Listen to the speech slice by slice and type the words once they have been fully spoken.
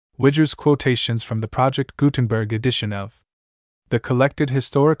Widger's Quotations from the Project Gutenberg edition of The Collected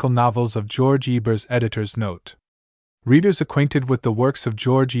Historical Novels of Georg Ebers. Editor's Note. Readers acquainted with the works of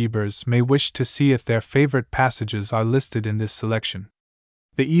Georg Ebers may wish to see if their favorite passages are listed in this selection.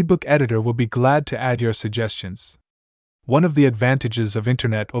 The ebook editor will be glad to add your suggestions. One of the advantages of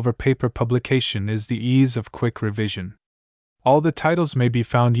Internet over paper publication is the ease of quick revision. All the titles may be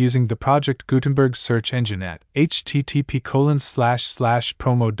found using the Project Gutenberg search engine at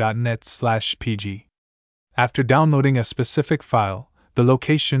http://promo.net/pg. After downloading a specific file, the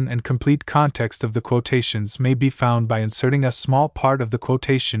location and complete context of the quotations may be found by inserting a small part of the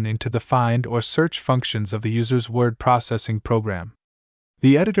quotation into the find or search functions of the user's word processing program.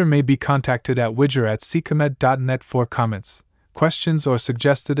 The editor may be contacted at widger@seekomed.net for comments, questions, or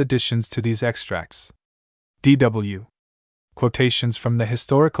suggested additions to these extracts. D.W. Quotations from the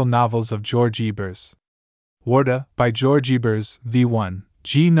Historical Novels of Georg Ebers. Warda, by Georg Ebers, V1,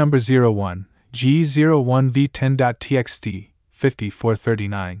 G number 01, G01V10.txt,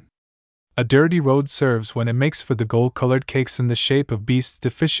 5439. A dirty road serves when it makes, for the gold-colored cakes in the shape of beasts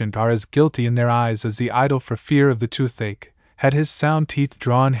deficient are as guilty in their eyes as the idol for fear of the toothache. Had his sound teeth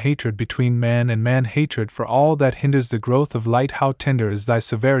drawn hatred between man and man, hatred for all that hinders the growth of light, how tender is thy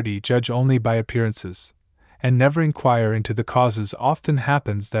severity, judge only by appearances, and never inquire into the causes. Often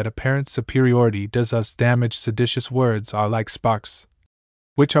happens that apparent superiority does us damage. Seditious words are like sparks,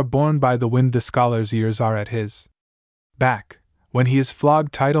 which are borne by the wind. The scholar's ears are at his back when he is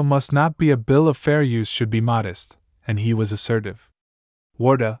flogged. Title must not be a bill of fair use, should be modest, and he was assertive.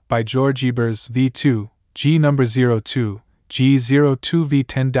 Warda, by Georg Ebers, V2, G number 02,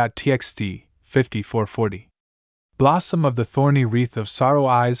 G02V10.txt, 5440. Blossom of the thorny wreath of sorrow,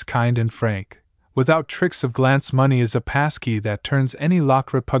 eyes kind and frank, without tricks of glance. Money is a passkey that turns any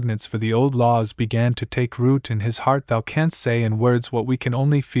lock. Repugnance for the old laws began to take root in his heart. Thou canst say in words what we can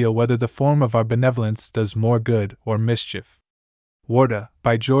only feel, whether the form of our benevolence does more good or mischief. Warda,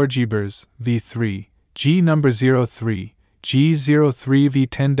 by Georg Ebers, V3, G number 03,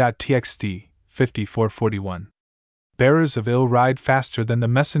 G03V10.txt, 5441. Bearers of ill ride faster than the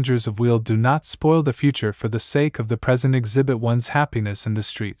messengers of weal. Do not spoil the future for the sake of the present. Exhibit one's happiness in the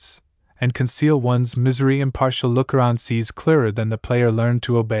streets, and conceal one's misery. Impartial looker-on sees clearer than the player. Learn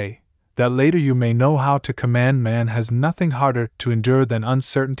to obey, that later you may know how to command. Man has nothing harder to endure than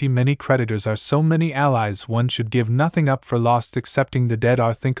uncertainty. Many creditors are so many allies. One should give nothing up for lost excepting the dead.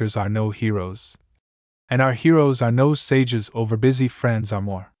 Our thinkers are no heroes, and our heroes are no sages. Overbusy friends are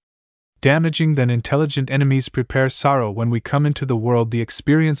more damaging than intelligent enemies. Prepare sorrow when we come into the world. The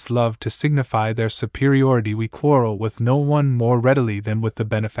experienced love to signify their superiority. We quarrel with no one more readily than with the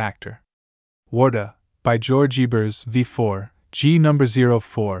benefactor. Warda, by Georg Ebers, V4, G number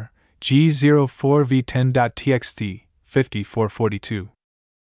 04, G04V10.txt, 5442.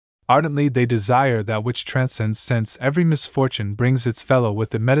 Ardently they desire that which transcends sense. Every misfortune brings its fellow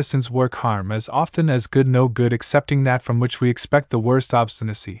with it. Medicines work harm as often as good. No good excepting that from which we expect the worst.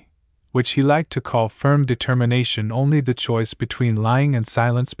 Obstinacy, which he liked to call firm determination, only the choice between lying and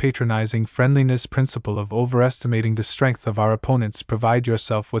silence. Patronizing friendliness, principle of overestimating the strength of our opponents. Provide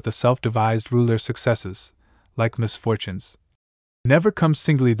yourself with a self-devised ruler. Successes, like misfortunes, never come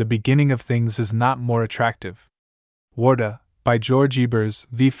singly. The beginning of things is not more attractive. Warda, by Georg Ebers,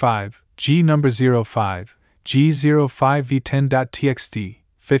 V5, G number 05, G05V10.txt,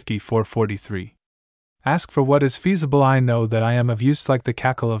 5443. Ask for what is feasible. I know that I am of use like the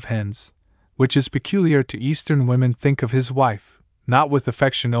cackle of hens, which is peculiar to Eastern women. Think of his wife, not with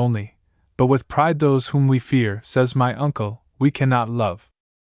affection only, but with pride. Those whom we fear, says my uncle, we cannot love.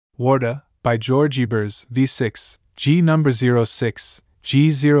 Warda, by Georg Ebers, V6, G number 06,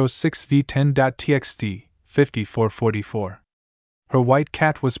 G06V10.txt, 5444. Her white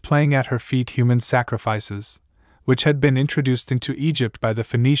cat was playing at her feet. Human sacrifices, which had been introduced into Egypt by the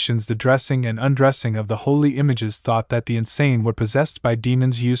Phoenicians. The dressing and undressing of the holy images. Thought that the insane were possessed by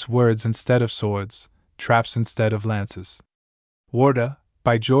demons. Use words instead of swords, traps instead of lances. Warda,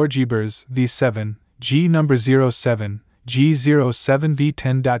 by Georg Ebers, V7, G number 07,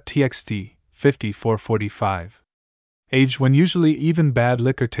 G07V10.txt, 5445. Age when usually even bad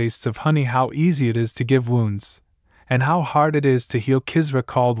liquor tastes of honey. How easy it is to give wounds, and how hard it is to heal. Kisra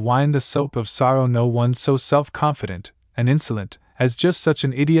called wine the soap of sorrow. No one so self-confident and insolent as just such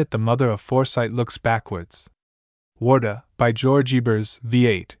an idiot. The mother of foresight looks backwards. Warda, by Georg Ebers,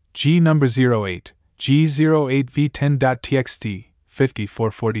 V8, G number 08, G08V10.txt,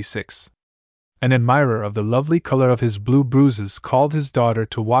 5446. An admirer of the lovely color of his blue bruises called his daughter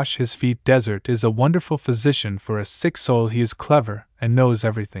to wash his feet. Desert is a wonderful physician for a sick soul. He is clever and knows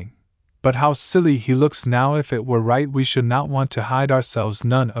everything. But how silly he looks now! If it were right, we should not want to hide ourselves.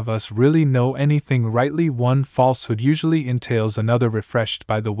 None of us really know anything rightly. One falsehood usually entails another, refreshed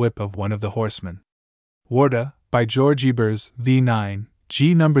by the whip of one of the horsemen. Warda, by Georg Ebers, v9,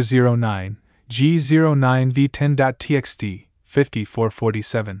 G number 09, G09 v10.txt,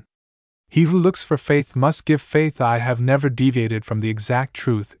 5447. He who looks for faith must give faith. I have never deviated from the exact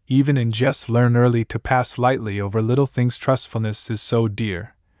truth, even in jest. Learn early to pass lightly over little things. Trustfulness is so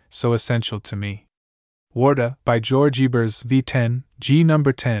dear, so essential to me. Warda, by Georg Ebers, v10, G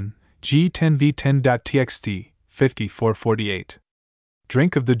number 10, G10 v10.txt, 5448.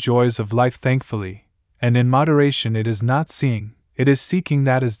 Drink of the joys of life thankfully, and in moderation. It is not seeing, it is seeking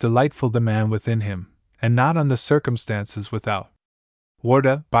that is delightful. The man within him, and not on the circumstances without.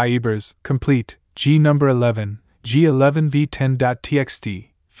 Warda, by Ebers, complete, G number 11, G11 v10.txt,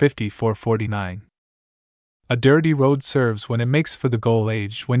 5449. A dirty road serves when it makes for the goal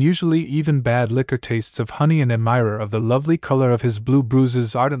age, when usually even bad liquor tastes of honey. An admirer of the lovely color of his blue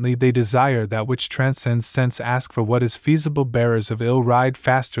bruises ardently they desire that which transcends sense. Ask for what is feasible. Bearers of ill ride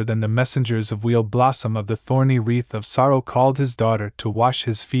faster than the messengers of weal. Blossom of the thorny wreath of sorrow called his daughter to wash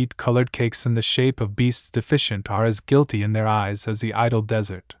his feet. Colored cakes in the shape of beasts deficient are as guilty in their eyes as the idle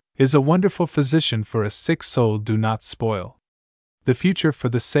desert. Is a wonderful physician for a sick soul. Do not spoil the future for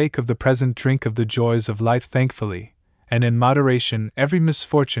the sake of the present. Drink of the joys of life thankfully, and in moderation. Every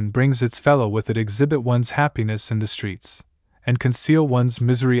misfortune brings its fellow with it. Exhibit one's happiness in the streets, and conceal one's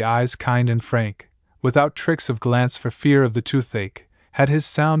misery. Eyes kind and frank, without tricks of glance for fear of the toothache. Had his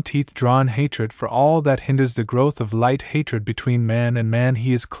sound teeth drawn hatred for all that hinders the growth of light. Hatred between man and man.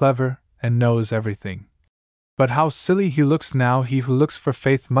 He is clever, and knows everything. But how silly he looks now! He who looks for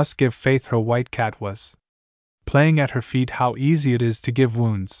faith must give faith. Her white cat was playing at her feet. How easy it is to give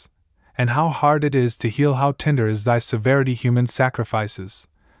wounds, and how hard it is to heal. How tender is thy severity! Human sacrifices,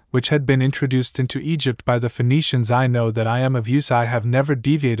 which had been introduced into Egypt by the Phoenicians. I know that I am of use. I have never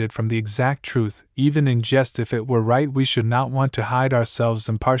deviated from the exact truth, even in jest. If it were right, we should not want to hide ourselves.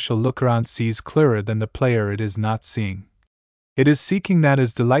 Impartial looker-on sees clearer than the player. It is not seeing, it is seeking that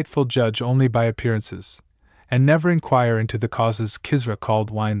is delightful. Judge only by appearances, and never inquire into the causes. Kisra called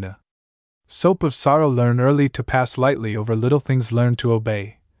wine the soap of sorrow. Learn early to pass lightly over little things. Learn to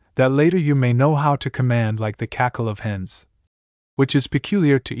obey, that later you may know how to command. Like the cackle of hens, which is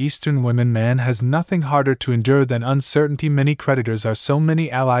peculiar to Eastern women. Man has nothing harder to endure than uncertainty. Many creditors are so many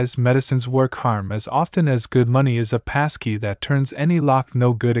allies. Medicines work harm as often as good. Money is a passkey that turns any lock.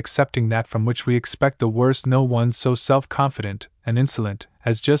 No good excepting that from which we expect the worst. No one so self-confident and insolent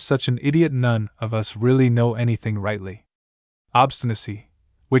as just such an idiot. None of us really know anything rightly. Obstinacy,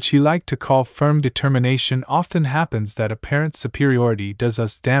 which he liked to call firm determination. Often happens that apparent superiority does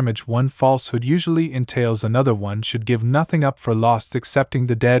us damage. One falsehood usually entails another. One should give nothing up for lost excepting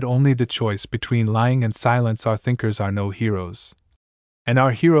the dead. Only the choice between lying and silence. Our thinkers are no heroes, and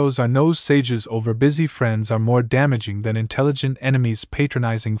our heroes are no sages. Over-busy friends are more damaging than intelligent enemies.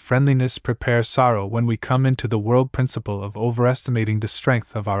 Patronizing friendliness prepare sorrow when we come into the world. Principle of overestimating the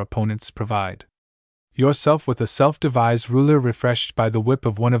strength of our opponents. Provide yourself with a self-devised ruler. Refreshed by the whip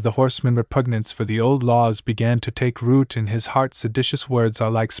of one of the horsemen. Repugnance for the old laws began to take root in his heart. Seditious words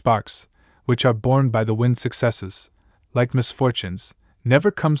are like sparks, which are borne by the wind. Successes, like misfortunes, never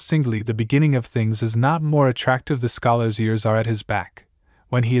come singly. The beginning of things is not more attractive. The scholar's ears are at his back,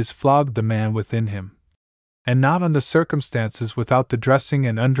 when he is flogged. The man within him, and not on the circumstances without. The dressing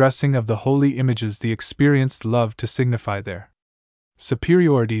and undressing of the holy images. The experienced love to signify their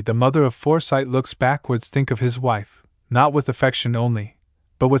superiority. The mother of foresight looks backwards. Think of his wife, not with affection only,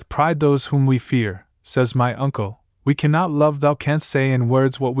 but with pride. Those whom we fear, says my uncle, we cannot love. Thou canst say in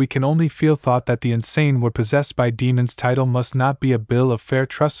words what we can only feel. Thought that the insane were possessed by demons. Title must not be a bill of fare.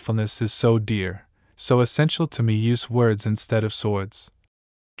 Trustfulness is so dear, so essential to me. Use words instead of swords,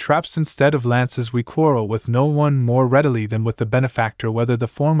 traps instead of lances. We quarrel with no one more readily than with the benefactor. Whether the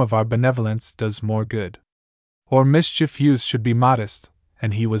form of our benevolence does more good or mischief, youth should be modest,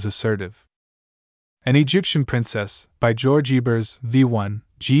 and he was assertive. An Egyptian Princess, by Georg Ebers, v1,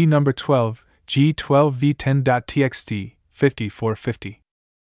 G number 12, G12 v10.txt, 5450.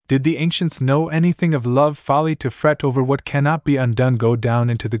 Did the ancients know anything of love? Folly to fret over what cannot be undone. Go down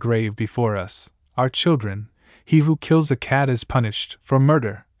into the grave before us, our children. He who kills a cat is punished for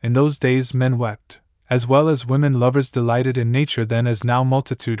murder. In those days men wept, as well as women. Lovers delighted in nature then as now.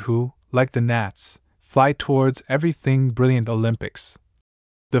 Multitude who, like the gnats, fly towards everything brilliant. Olympics.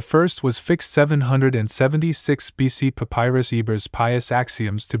 The first was fixed 776 BC. Papyrus. Ebers' pious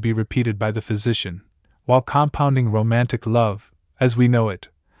axioms to be repeated by the physician, while compounding romantic love, as we know it,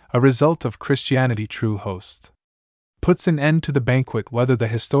 a result of Christianity. True host. puts an end to the banquet whether the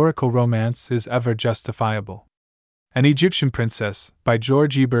historical romance is ever justifiable. An Egyptian Princess, by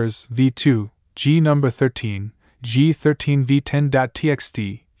Georg Ebers, v2, G number 13, G13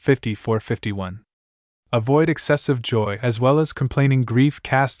 v10.txt, 5451. Avoid excessive joy as well as complaining grief,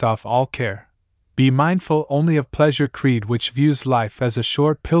 cast off all care. Be mindful only of pleasure. Creed which views life as a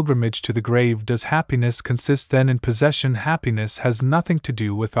short pilgrimage to the grave. Does happiness consist then in possession? Happiness has nothing to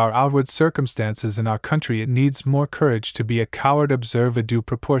do with our outward circumstances in our country. It needs more courage to be a coward. Observe a due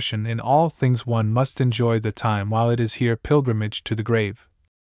proportion in all things. One must enjoy the time while it is here pilgrimage to the grave.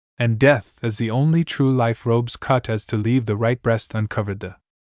 And death is the only true life. Robes cut as to leave the right breast uncovered. The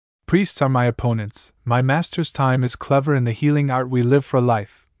priests are my opponents. My master's time is clever in the healing art. We live for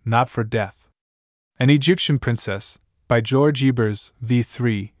life, not for death. An Egyptian Princess, by Georg Ebers,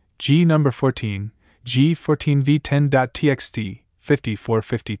 v3, G number 14, G14 v10.txt,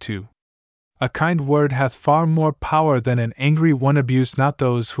 5452. A kind word hath far more power than an angry one. Abuse not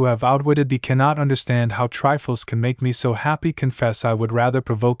those who have outwitted thee. Cannot understand how trifles can make me so happy. Confess I would rather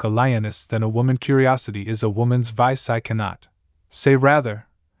provoke a lioness than a woman. Curiosity is a woman's vice. I cannot. Say rather,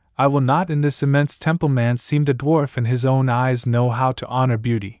 I will not. In this immense temple man seemed a dwarf in his own eyes. Know how to honor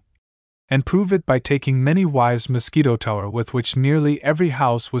beauty, and prove it by taking many wives. Mosquito tower with which nearly every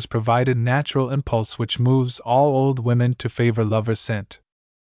house was provided. Natural impulse which moves all old women to favor lovers sent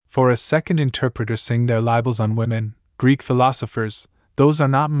for a second interpreter. Sing their libels on women. Greek philosophers, those are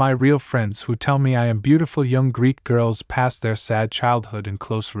not my real friends who tell me I am beautiful. Young Greek girls pass their sad childhood in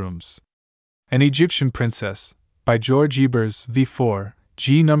close rooms. An Egyptian Princess, by Georg Ebers, v4,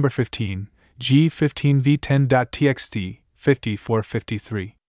 G number 15, G15 v10.txt,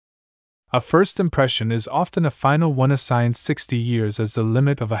 5453. A first impression is often a final one. Assigned 60 years as the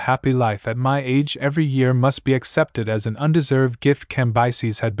limit of a happy life. At my age, every year must be accepted as an undeserved gift.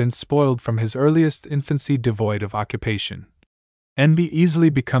 Cambyses had been spoiled from his earliest infancy, devoid of occupation. Envy easily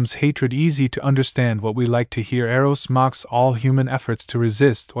becomes hatred. Easy to understand what we like to hear. Eros mocks all human efforts to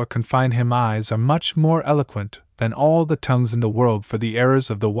resist or confine him. Eyes are much more eloquent than all the tongues in the world. For the errors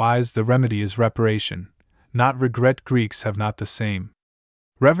of the wise the remedy is reparation, not regret. Greeks have not the same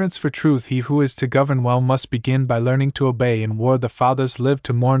reverence for truth. He who is to govern well must begin by learning to obey. In war the fathers lived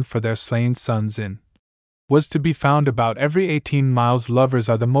to mourn for their slain sons. In was to be found about every 18 miles. Lovers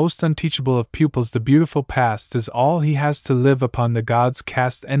are the most unteachable of pupils. The beautiful past is all he has to live upon. The gods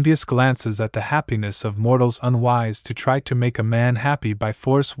cast envious glances at the happiness of mortals. Unwise to try to make a man happy by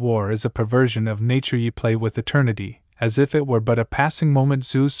force. War is a perversion of nature. Ye play with eternity, as if it were but a passing moment.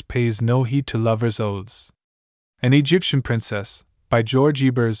 Zeus pays no heed to lovers' oaths. An Egyptian Princess, by Georg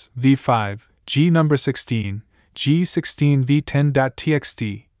Ebers, v5, G number 16, G16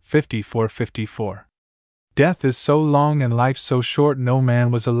 v10.txt, 5454. Death is so long and life so short. No man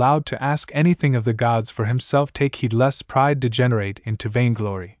was allowed to ask anything of the gods for himself. Take heed lest pride degenerate into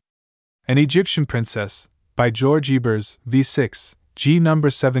vainglory. An Egyptian Princess, by Georg Ebers, v6, G number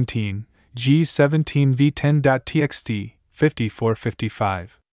 17, G17 v10.txt,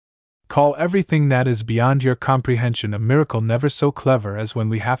 5455. Call everything that is beyond your comprehension a miracle. Never so clever as when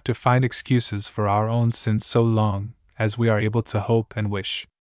we have to find excuses for our own sins. So long as we are able to hope and wish.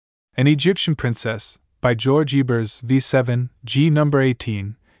 An Egyptian Princess, by Georg Ebers, v7, G number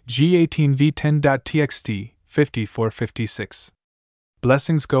 18, G18 v10.txt, 5456.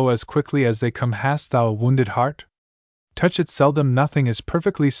 Blessings go as quickly as they come. Hast thou a wounded heart? Touch it seldom. Nothing is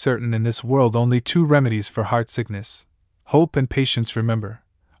perfectly certain in this world. Only two remedies for heart sickness: hope and patience. Remember,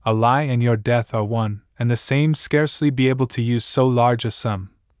 a lie and your death are one and the same. Scarcely be able to use so large a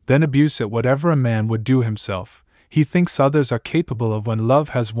sum, then abuse it. Whatever a man would do himself, he thinks others are capable of when love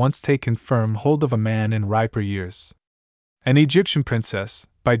has once taken firm hold of a man in riper years. An Egyptian Princess,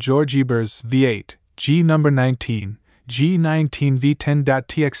 by Georg Ebers, v8, G number 19, G19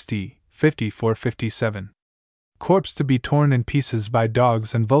 v10.txt, 5457. Corpse to be torn in pieces by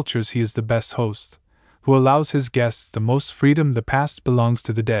dogs and vultures. He is the best host who allows his guests the most freedom. The past belongs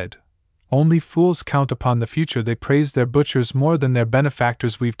to the dead. Only fools count upon the future. They praise their butchers more than their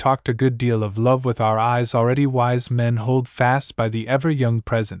benefactors. We've talked a good deal of love with our eyes already. Wise men hold fast by the ever-young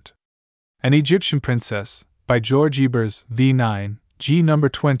present. An Egyptian Princess, by Georg Ebers, v9, G number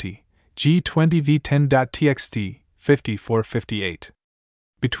 20, G20 v10.txt, 5458.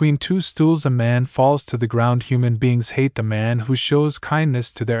 Between two stools a man falls to the ground. Human beings hate the man who shows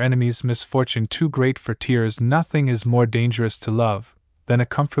kindness to their enemies. Misfortune too great for tears. Nothing is more dangerous to love than a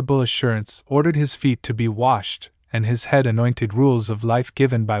comfortable assurance. Ordered his feet to be washed, and his head anointed. Rules of life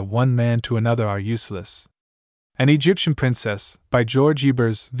given by one man to another are useless. An Egyptian Princess, by Georg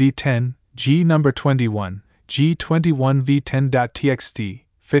Ebers, v10, G number 21, G21 v10.txt,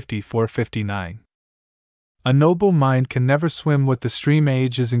 5459. A noble mind can never swim with the stream.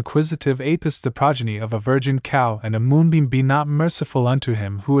 Age is inquisitive. Apis, the progeny of a virgin cow and a moonbeam. Be not merciful unto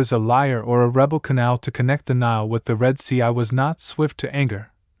him who is a liar or a rebel. Canal to connect the Nile with the Red Sea. I was not swift to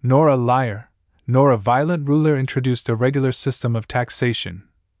anger, nor a liar, nor a violent ruler. Introduced a regular system of taxation.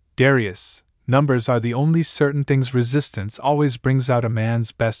 Darius, numbers are the only certain things. Resistance always brings out a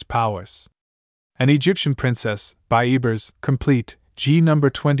man's best powers. An Egyptian Princess, by Ebers, complete, G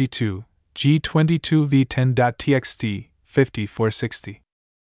number 22. G22v10.txt, 5460.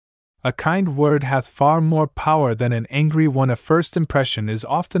 A kind word hath far more power than an angry one. A first impression is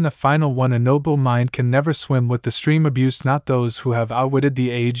often a final one. A noble mind can never swim with the stream. Abuse not those who have outwitted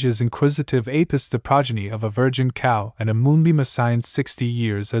the age is inquisitive. Apis, the progeny of a virgin cow and a moonbeam. Assigns 60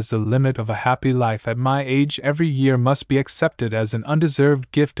 years as the limit of a happy life. At my age every year must be accepted as an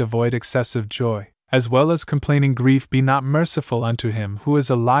undeserved gift. Avoid excessive joy, as well as complaining grief. Be not merciful unto him who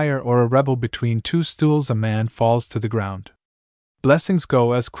is a liar or a rebel. Between two stools a man falls to the ground. Blessings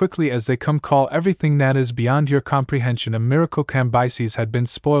go as quickly as they come. Call everything that is beyond your comprehension a miracle. Cambyses had been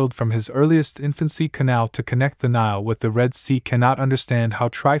spoiled from his earliest infancy. Canal to connect the Nile with the Red Sea. Cannot understand how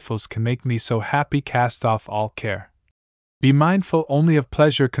trifles can make me so happy. Cast off all care. Be mindful only of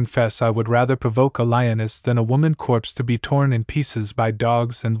pleasure. Confess I would rather provoke a lioness than a woman corpse to be torn in pieces by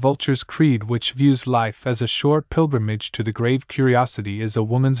dogs and vultures. Creed which views life as a short pilgrimage to the grave. Curiosity is a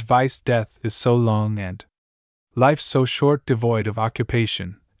woman's vice. Death is so long and life so short. Devoid of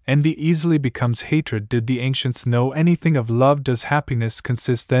occupation, envy easily becomes hatred. Did the ancients know anything of love? Does happiness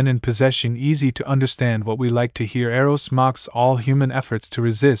consist then in possession? Easy to understand what we like to hear. Eros mocks all human efforts to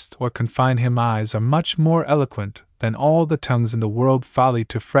resist or confine him. Eyes are much more eloquent than all the tongues in the world. Folly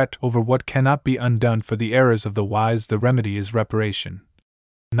to fret over what cannot be undone. For the errors of the wise the remedy is reparation,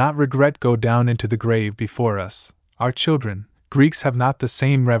 not regret. Go down into the grave before us, our children. Greeks have not the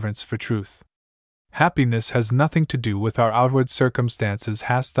same reverence for truth. Happiness has nothing to do with our outward circumstances.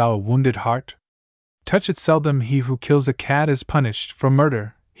 Hast thou a wounded heart? Touch it seldom. He who kills a cat is punished for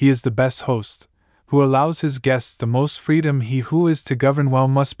murder. He is the best host who allows his guests the most freedom. He who is to govern well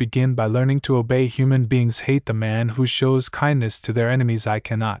must begin by learning to obey. Human beings hate the man who shows kindness to their enemies. I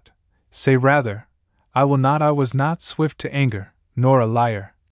cannot say rather, I will not. I was not swift to anger, nor a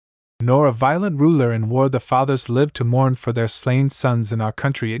liar, nor a violent ruler. In war the fathers live to mourn for their slain sons. In our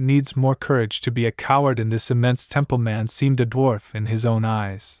country it needs more courage to be a coward. In this immense temple man seemed a dwarf in his own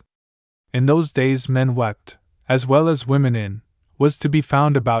eyes. In those days men wept, as well as women. In was to be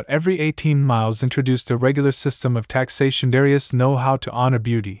found about every 18 miles. Introduced a regular system of taxation. Darius know how to honor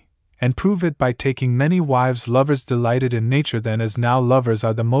beauty, and prove it by taking many wives. Lovers delighted in nature then as now. Lovers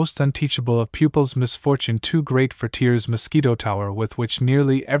are the most unteachable of pupils. Misfortune too great for tears. Mosquito tower with which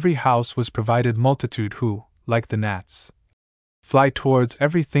nearly every house was provided. Multitude who, like the gnats, fly towards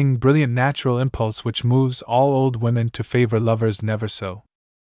everything. Brilliant natural impulse which moves all old women to favor lovers. Never so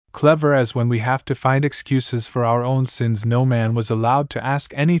clever as when we have to find excuses for our own sins. No man was allowed to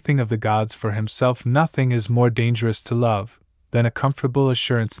ask anything of the gods for himself. Nothing is more dangerous to love than a comfortable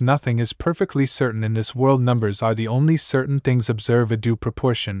assurance. Nothing is perfectly certain in this world. Numbers are the only certain things. Observe a due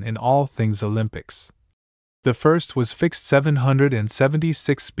proportion in all things. Olympics. The first was fixed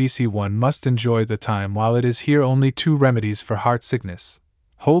 776 BC. One must enjoy the time while it is here. Only two remedies for heart sickness,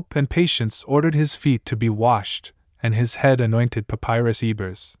 hope and patience. Ordered his feet to be washed, and his head anointed. Papyrus.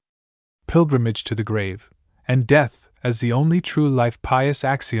 Ebers. Pilgrimage to the grave, and death, as the only true life. Pious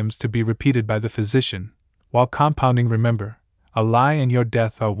axioms to be repeated by the physician, while compounding. Remember, a lie and your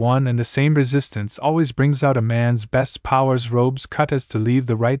death are one and the same. Resistance always brings out a man's best powers. Robes cut as to leave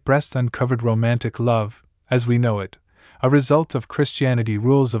the right breast uncovered. Romantic love, as we know it, a result of Christianity.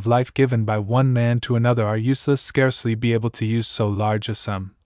 Rules of life given by one man to another are useless. Scarcely be able to use so large a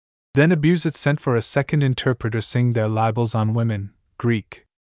sum, then abuse it. Sent for a second interpreter. Sing their libels on women. Greek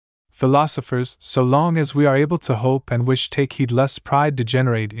philosophers, so long as we are able to hope and wish, take heed lest pride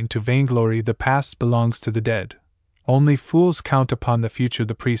degenerate into vainglory. The past belongs to the dead. Only fools count upon the future.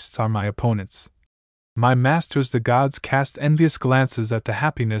 The priests are my opponents. My masters. The gods cast envious glances at the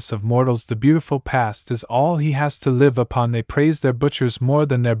happiness of mortals. The beautiful past is all he has to live upon. They praise their butchers more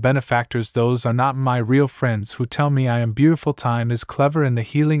than their benefactors. Those are not my real friends who tell me I am beautiful. Time is clever in the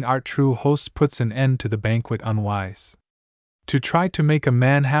healing art. True host puts an end to the banquet. Unwise to try to make a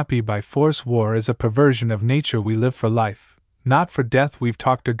man happy by force. War is a perversion of nature. We live for life, not for death. We've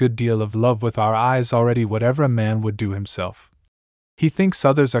talked a good deal of love with our eyes already. Whatever a man would do himself, he thinks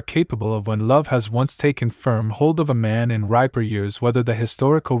others are capable of. When love has once taken firm hold of a man in riper years, whether the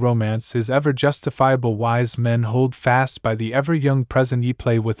historical romance is ever justifiable. Wise men hold fast by the ever young present. Ye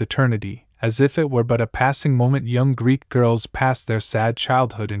play with eternity, as if it were but a passing moment. Young Greek girls pass their sad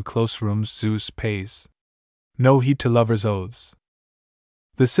childhood in close rooms. Zeus pays no heed to lovers' oaths.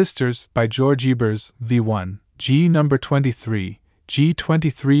 The Sisters, by Georg Ebers, v1, G number 23,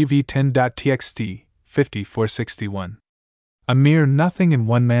 G23 v10.txt, 5461. A mere nothing in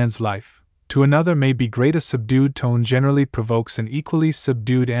one man's life, to another may be great. A subdued tone generally provokes an equally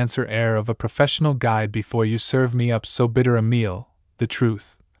subdued answer. Air of a professional guide before you serve me up so bitter a meal, the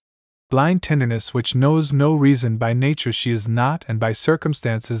truth. Blind tenderness which knows no reason by nature she is not and by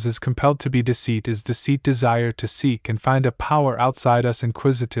circumstances is compelled to be. Deceit is deceit. Desire to seek and find a power outside us.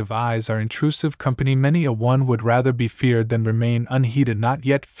 Inquisitive eyes are intrusive company. Many a one would rather be feared than remain unheeded. Not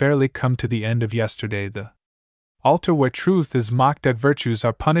yet fairly come to the end of yesterday. The altar where truth is mocked at. Virtues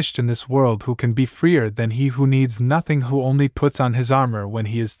are punished in this world. Who can be freer than he who needs nothing, who only puts on his armor when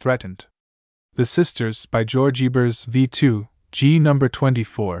he is threatened? The Sisters, by Georg Ebers, v2, G number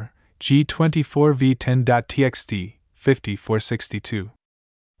 24, G24 v10.txt, 5462.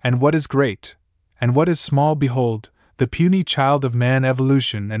 And what is great? And what is small? Behold, the puny child of man.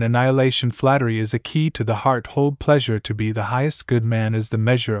 Evolution and annihilation. Flattery is a key to the heart. Hold pleasure to be the highest good. Man is the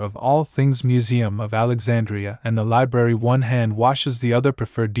measure of all things. Museum of Alexandria and the library. One hand washes the other.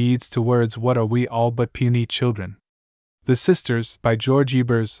 Prefer deeds to words. What are we all but puny children? The Sisters, by Georg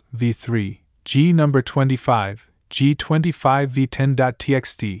Ebers, v3, G number 25, G25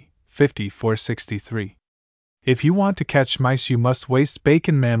 v10.txt, 5463. If you want to catch mice, you must waste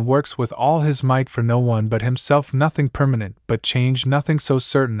bacon. Man works with all his might for no one but himself. Nothing permanent but change, nothing so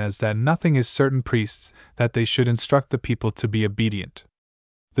certain as that nothing is certain. Priests, that they should instruct the people to be obedient.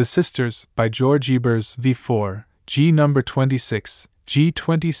 The Sisters, by Georg Ebers, v4, G number 26,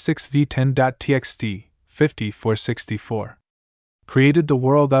 G26 v10.txt, 5464. Created the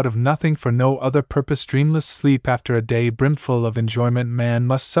world out of nothing for no other purpose. Dreamless sleep after a day brimful of enjoyment. Man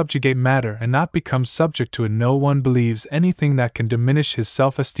must subjugate matter and not become subject to it. No one believes anything that can diminish his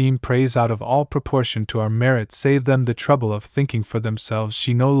self-esteem. Praise out of all proportion to our merit. Save them the trouble of thinking for themselves.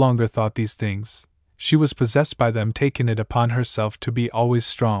 She no longer thought these things. She was possessed by them, taken it upon herself to be always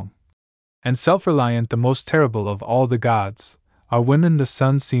strong and self-reliant. The most terrible of all the gods are women. The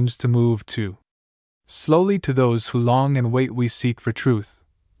sun seems to move too slowly to those who long and wait. We seek for truth.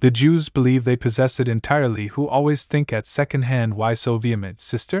 The Jews believe they possess it entirely, who always think at second hand. Why so vehement,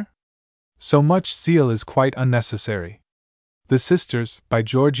 sister? So much zeal is quite unnecessary. The Sisters, by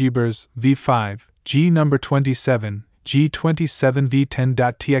Georg Ebers, v5, G number 27, G27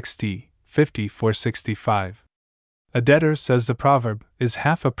 v10.txt, 5465. A debtor, says the proverb, is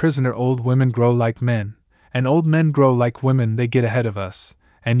half a prisoner. Old women grow like men, and old men grow like women. They get ahead of us,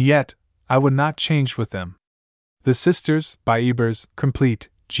 and yet I would not change with them. The Sisters, by Ebers, complete,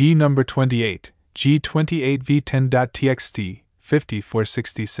 G number 28, G28 v10.txt,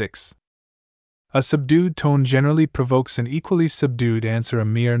 5466. A subdued tone generally provokes an equally subdued answer. A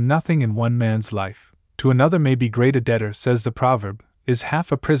mere nothing in one man's life, to another may be great. A debtor, says the proverb, is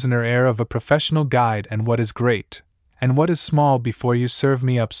half a prisoner. Air of a professional guide. And what is great? And what is small? Before you serve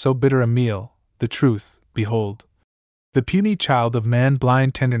me up so bitter a meal, the truth, behold. The puny child of man.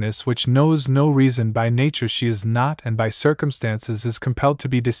 Blind tenderness which knows no reason by nature she is not and by circumstances is compelled to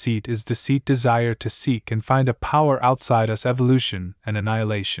be. Deceit is deceit. Desire to seek and find a power outside us. Evolution and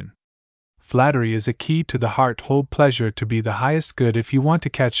annihilation. Flattery is a key to the heart. Hold pleasure to be the highest good. If you want to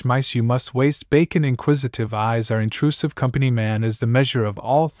catch mice, you must waste bacon. Inquisitive eyes are intrusive company. Man is the measure of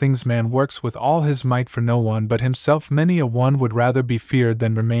all things. Man works with all his might for no one but himself. Many a one would rather be feared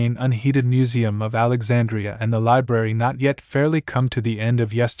than remain unheeded. Museum of Alexandria and the library. Not yet fairly come to the end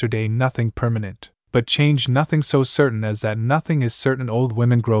of yesterday. Nothing permanent but change, nothing so certain as that nothing is certain. Old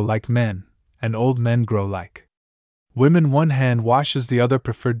women grow like men, and old men grow like women. One hand washes the other.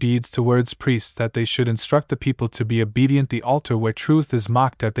 Prefer deeds to words. Priests, that they should instruct the people to be obedient. The altar where truth is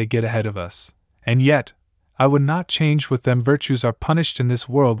mocked at. They get ahead of us, and yet I would not change with them. Virtues are punished in this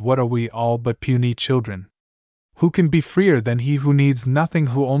world. What are we all but puny children? Who can be freer than he who needs nothing,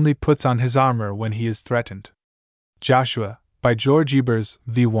 who only puts on his armor when he is threatened? Joshua, by Georg Ebers,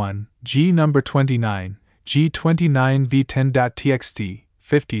 v1, G number 29, G29 v10.txt,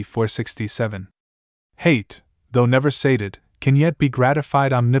 5467. Hate, though never sated, can yet be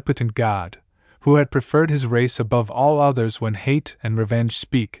gratified. Omnipotent God, who had preferred his race above all others. When hate and revenge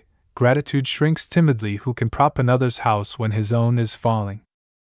speak, gratitude shrinks timidly. Who can prop another's house when his own is falling?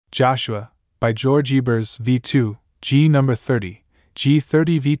 Joshua, by Georg Ebers, v2, G number 30,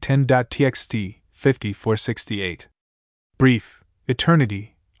 G30 v10.txt, 5468. Brief,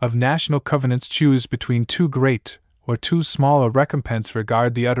 eternity, of national covenants. Choose between too great or too small a recompense.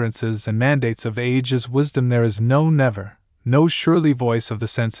 Regard the utterances and mandates of age's wisdom. There is no never, no surely voice of the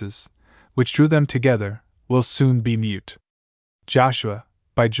senses, which drew them together, will soon be mute. Joshua,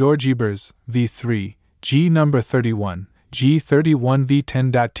 by Georg Ebers, v3, G number 31, G31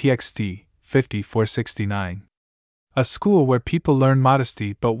 v10.txt, 5469. A school where people learn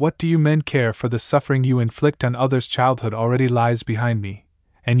modesty, but what do you men care for the suffering you inflict on others? Childhood already lies behind me,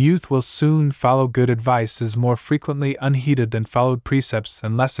 and youth will soon follow. Good advice is more frequently unheeded than followed. Precepts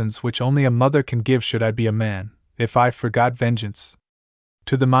and lessons which only a mother can give. Should I be a man, if I forgot vengeance?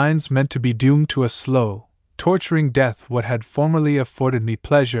 To the minds meant to be doomed to a slow, torturing death, what had formerly afforded me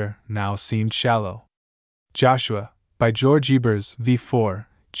pleasure now seemed shallow. Joshua, by Georg Ebers, v4,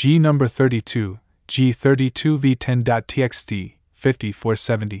 G number 32, G32 v10.txt,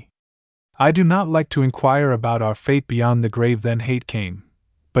 5470. I do not like to inquire about our fate beyond the grave. Then hate came,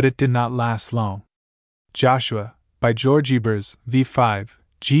 but it did not last long. Joshua, by Georg Ebers, v5,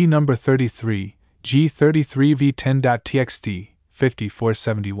 G number 33, G33 v10.txt,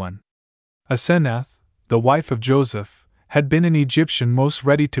 5471. Asenath, the wife of Joseph, had been an Egyptian, most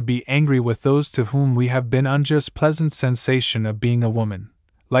ready to be angry with those to whom we have been unjust. Pleasant sensation of being a woman.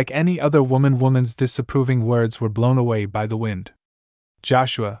 Like any other woman, woman's disapproving words were blown away by the wind.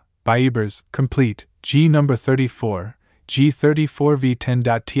 Joshua, by Ebers, complete, G number 34, G34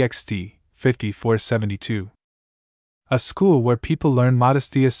 v10.txt, 5472. A school where people learn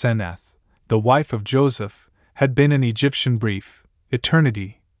modesty. Asenath, the wife of Joseph, had been an Egyptian. Brief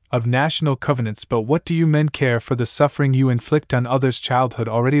eternity of national covenants. But what do you men care for the suffering you inflict on others? Childhood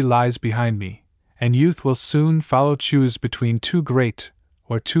already lies behind me, and youth will soon follow. Choose between too great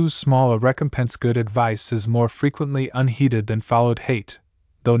or too small a recompense. Good advice is more frequently unheeded than followed. Hate,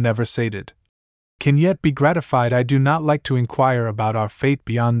 though never sated, can yet be gratified. I do not like to inquire about our fate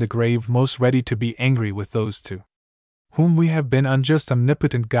beyond the grave, most ready to be angry with those to whom we have been unjust.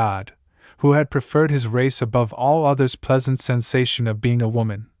 Omnipotent God, who had preferred his race above all others. Pleasant sensation of being a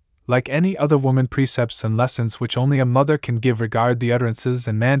woman. Like any other woman. Precepts and lessons which only a mother can give. Regard the utterances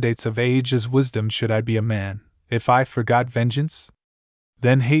and mandates of age as wisdom. Should I be a man, if I forgot vengeance?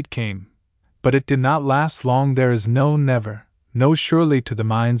 Then hate came, but it did not last long. There is no never, no surely to the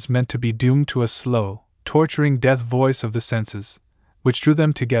minds meant to be doomed to a slow, torturing death. Voice of the senses, which drew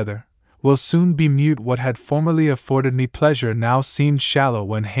them together, will soon be mute. What had formerly afforded me pleasure now seemed shallow.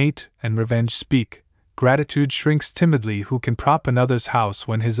 When hate and revenge speak, gratitude shrinks timidly. Who can prop another's house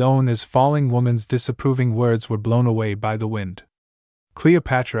when his own is falling? Woman's disapproving words were blown away by the wind.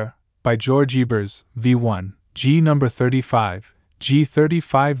 Cleopatra, by Georg Ebers, v1, G number 35,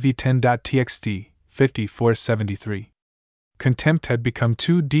 G35 v10.txt, 5473. Contempt had become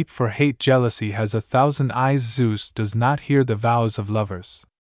too deep for hate. Jealousy has 1,000 eyes. Zeus does not hear the vows of lovers.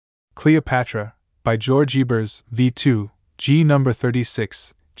 Cleopatra, by Georg Ebers, v2, G number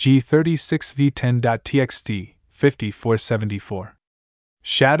 36, G36 v10.txt, 5474.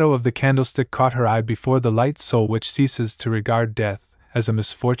 Shadow of the candlestick caught her eye before the light. Soul which ceases to regard death as a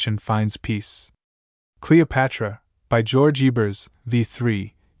misfortune finds peace. Cleopatra, by Georg Ebers,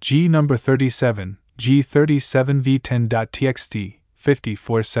 v3, G number 37, G37 v10.txt,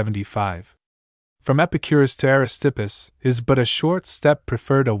 5475. From Epicurus to Aristippus is but a short step.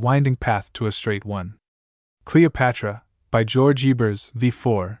 Preferred a winding path to a straight one. Cleopatra, by Georg Ebers,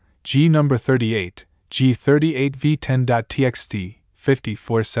 v4, G number 38, G38 v10.txt,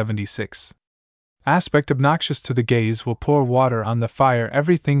 5476. Aspect obnoxious to the gaze will pour water on the fire.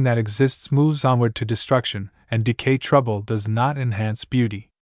 Everything that exists moves onward to destruction, and decay. Trouble does not enhance beauty.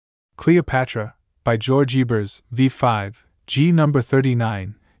 Cleopatra, by Georg Ebers, v5, G number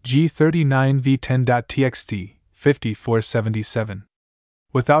 39, G39 v10.txt, 5477.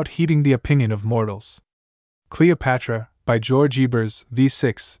 Without heeding the opinion of mortals. Cleopatra, by Georg Ebers,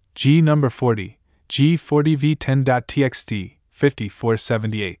 v6, G number 40, G40 v10.txt,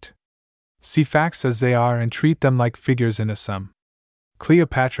 5478. See facts as they are and treat them like figures in a sum.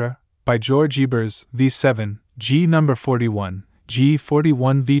 Cleopatra, by Georg Ebers, v7, G number 41,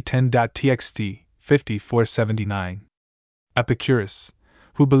 G41 v10.txt, 5479. Epicurus,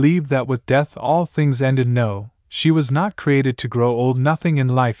 who believed that with death all things ended. No, she was not created to grow old. Nothing in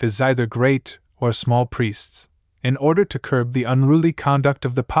life is either great or small. Priests, in order to curb the unruly conduct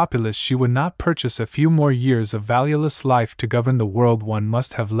of the populace, she would not purchase a few more years of valueless life to govern the world. One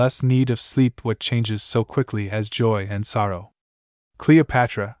must have less need of sleep. What changes so quickly as joy and sorrow.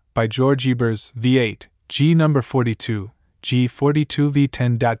 Cleopatra, by Georg Ebers, v8, G number 42, G42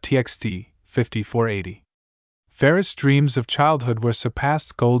 v10.txt, 5480. Fairest dreams of childhood were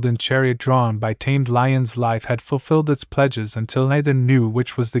surpassed. Golden chariot drawn by tamed lions. Life had fulfilled its pledges until neither knew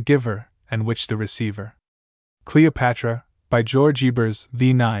which was the giver and which the receiver. Cleopatra, by Georg Ebers,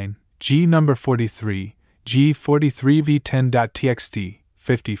 v9, G number 43, G43 v10.txt,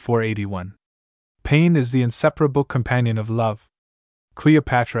 5481. Pain is the inseparable companion of love.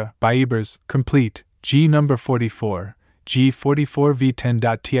 Cleopatra, by Ebers, complete, G number 44, G44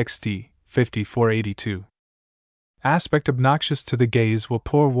 v10.txt, 5482. Aspect obnoxious to the gaze will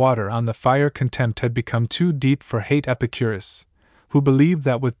pour water on the fire. Contempt had become too deep for hate. Epicurus, who believed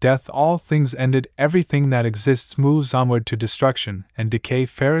that with death all things ended, everything that exists moves onward to destruction and decay.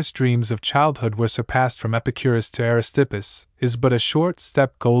 Fairest dreams of childhood were surpassed. From Epicurus to Aristippus is but a short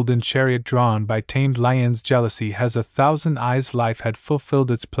step. Golden chariot drawn by tamed lions. Jealousy has 1,000 eyes. Life had fulfilled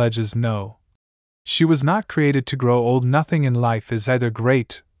its pledges. No, she was not created to grow old. Nothing in life is either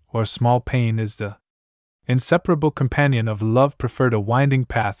great or small. Pain is the inseparable companion of love. Preferred a winding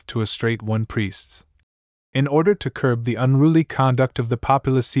path to a straight one. Priests, in order to curb the unruly conduct of the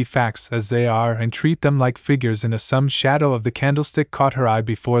populace, see facts as they are and treat them like figures in a sum. Shadow of the candlestick caught her eye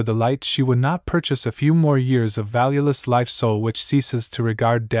before the light. She would not purchase a few more years of valueless life. Soul which ceases to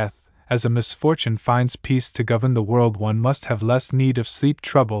regard death as a misfortune finds peace to govern the world. One must have less need of sleep.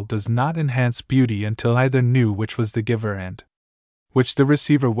 Trouble does not enhance beauty until either knew which was the giver and which the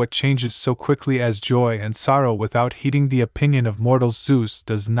receiver. What changes so quickly as joy and sorrow without heeding the opinion of mortals? Zeus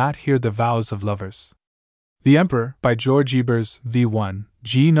does not hear the vows of lovers. The Emperor, by Georg Ebers, v1,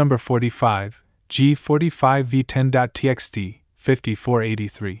 G number 45, G45 v10.txt,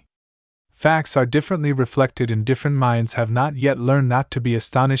 5483. Facts are differently reflected in different minds. Have not yet learned not to be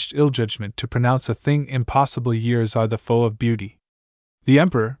astonished. Ill judgment to pronounce a thing impossible. Years are the foe of beauty. The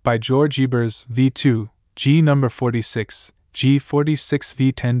Emperor, by Georg Ebers, v2, G number 46,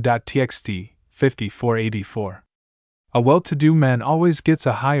 G46 v10.txt, 5484. A well-to-do man always gets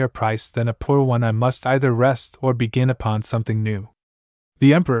a higher price than a poor one. I must either rest or begin upon something new.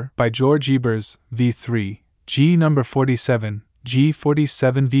 The Emperor, by Georg Ebers, v3, G number 47,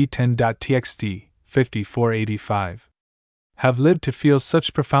 G47 v10.txt, 5485. Have lived to feel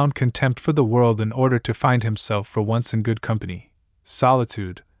such profound contempt for the world in order to find himself for once in good company.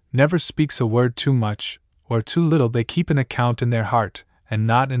 Solitude never speaks a word too much or too little. They keep an account in their heart and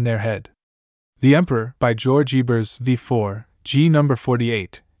not in their head. The Emperor, by Georg Ebers, v4, G number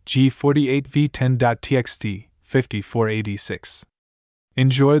 48, G48 v10.txt, 5486.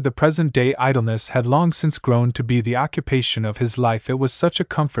 Enjoy the present day. Idleness had long since grown to be the occupation of his life. It was such a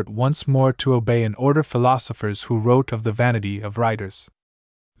comfort once more to obey and order. Philosophers who wrote of the vanity of writers.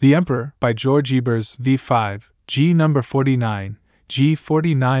 The Emperor, by Georg Ebers, v5, G number 49,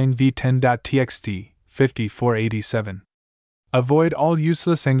 G49 v10.txt, 5487. Avoid all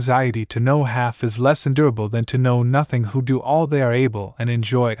useless anxiety. To know half is less endurable than to know nothing. Who do all they are able and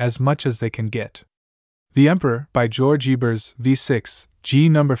enjoy as much as they can get. The Emperor, by Georg Ebers, v6, G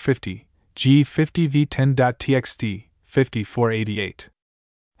number 50, G50 v10.txt, 5488.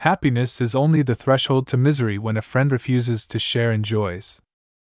 Happiness is only the threshold to misery when a friend refuses to share in joys.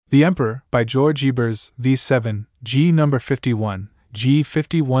 The Emperor, by Georg Ebers, v7, G number 51,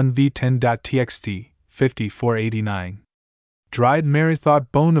 G51 v10.txt, 5489. Dried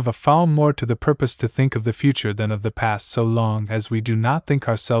merrythought, bone of a fowl. More to the purpose to think of the future than of the past. So long as we do not think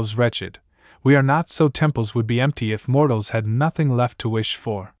ourselves wretched, we are not so. Temples would be empty if mortals had nothing left to wish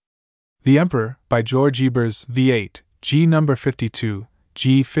for. The Emperor, by Georg Ebers, v8, G number 52,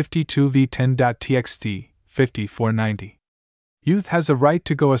 G52 v10.txt, 5490. Youth has a right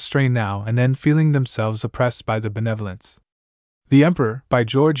to go astray now and then, feeling themselves oppressed by the benevolence. The Emperor, by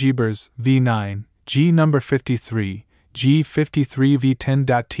Georg Ebers, v9, G number 53, G53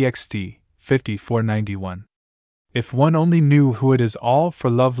 v10.txt, 5491. If one only knew who it is all for.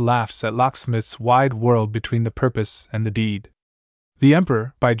 Love laughs at locksmith's wide world between the purpose and the deed. The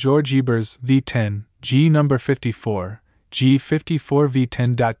Emperor, by Georg Ebers, v10, G number 54, G54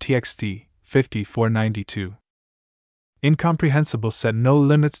 v10.txt, 5492. Incomprehensible set no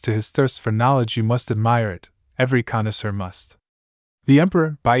limits to his thirst for knowledge. You must admire it, every connoisseur must. The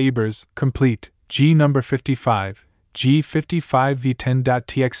Emperor, by Ebers, complete, G number 55, G55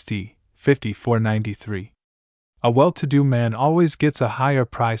 v10.txt, 5493. A well-to-do man always gets a higher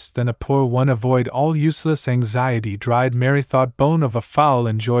price than a poor one. Avoid all useless anxiety. Dried merrythought, bone of a fowl.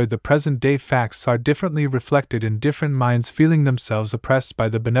 Enjoy the present day. Facts are differently reflected in different minds, feeling themselves oppressed by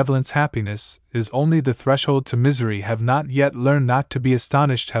the benevolence. Happiness is only the threshold to misery. Have not yet learned not to be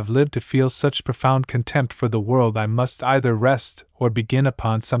astonished. Have lived to feel such profound contempt for the world. I must either rest or begin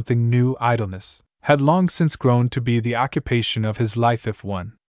upon something new. Idleness had long since grown to be the occupation of his life. If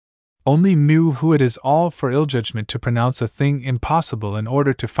one only knew who it is all for. Ill judgment to pronounce a thing impossible in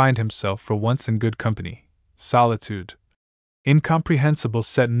order to find himself for once in good company. Solitude incomprehensible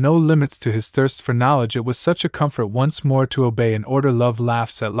set no limits to his thirst for knowledge. It was such a comfort once more to obey and order. Love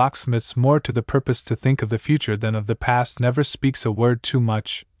laughs at locksmiths. More to the purpose to think of the future than of the past. Never speaks a word too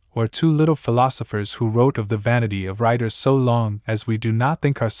much or too little. Philosophers who wrote of the vanity of writers. So long as we do not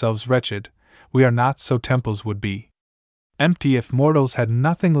think ourselves wretched, we are not, so temples would be empty if mortals had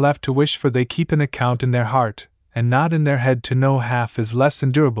nothing left to wish for. They keep an account in their heart, and not in their head. To know half is less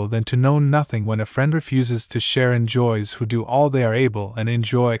endurable than to know nothing. When a friend refuses to share in joys who do all they are able and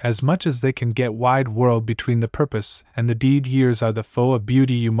enjoy as much as they can get, wide world between the purpose and the deed. Years are the foe of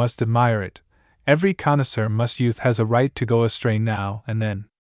beauty, you must admire it. Every connoisseur must. Youth has a right to go astray now and then.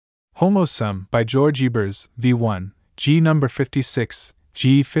 Homo Sum by Georg Ebers, v1, G number 56,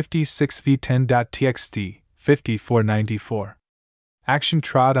 G56 v10.txt, 5494. Action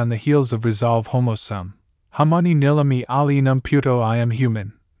trod on the heels of resolve. Homo Sum. Hamani nil me alienum puto. I am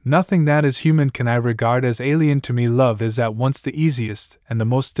human. Nothing that is human can I regard as alien to me. Love is at once the easiest and the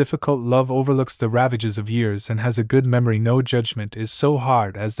most difficult. Love overlooks the ravages of years and has a good memory. No judgment is so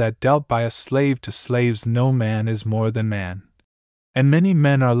hard as that dealt by a slave to slaves. No man is more than man. And many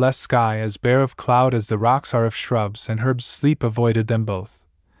men are less. Sky as bare of cloud as the rocks are of shrubs and herbs. Sleep avoided them both,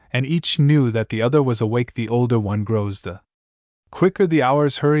 and each knew that the other was awake. The older one grows, the quicker the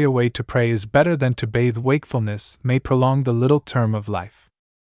hours hurry away. To pray is better than to bathe. Wakefulness may prolong the little term of life.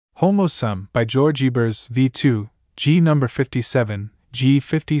 Homo Sum by Georg Ebers, v2, G number 57,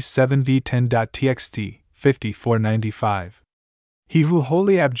 G57 v10.txt, 5495. He who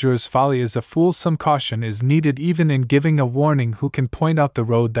wholly abjures folly is a fool. Some caution is needed even in giving a warning. Who can point out the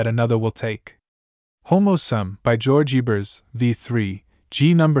road that another will take? Homo Sum by Georg Ebers, v3,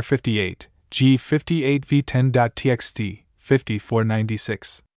 G number 58, G58 v10.txt,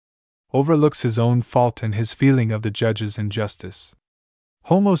 5496. Overlooks his own fault and his feeling of the judge's injustice.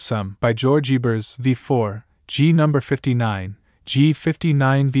 Homo Sum by Georg Ebers, v4, G number 59,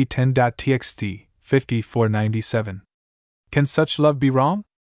 G59 v10.txt, 5497. Can such love be wrong?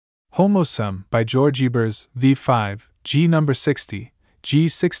 Homo Sum by Georg Ebers, v5, G number 60,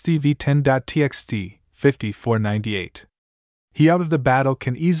 G60 v10.txt, 5498. He out of the battle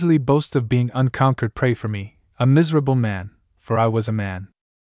can easily boast of being unconquered. Pray for me, a miserable man, for I was a man.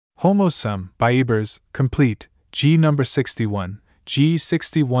 Homo Sum by Ebers, complete, G number 61,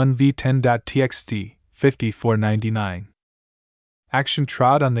 G61 v10.txt, 5499. Action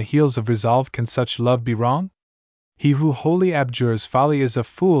trod on the heels of resolve. Can such love be wrong? He who wholly abjures folly is a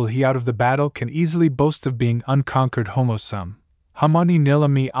fool. He out of the battle can easily boast of being unconquered. Homo Sum. Hamani nil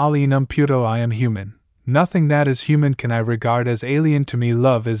me alienum puto. I am human. Nothing that is human can I regard as alien to me.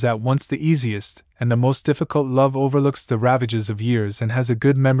 Love is at once the easiest and the most difficult. Love overlooks the ravages of years and has a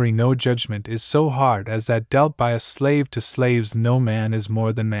good memory. No judgment is so hard as that dealt by a slave to slaves. No man is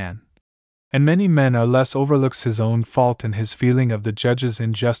more than man, and many men are less. Overlooks his own fault and his feeling of the judge's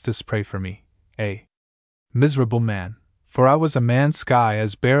injustice. Pray for me, a miserable man, for I was a man. Sky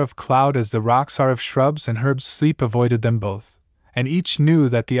as bare of cloud as the rocks are of shrubs and herbs. Sleep avoided them both, and each knew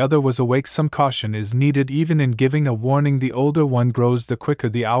that the other was awake. Some caution is needed even in giving a warning. The older one grows, the quicker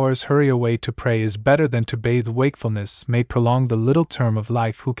the hours hurry away. To pray is better than to bathe. Wakefulness may prolong the little term of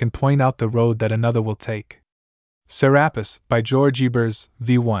life. Who can point out the road that another will take? Serapis by Georg Ebers,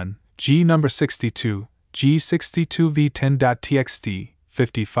 v1, G number 62, G62 v10.txt,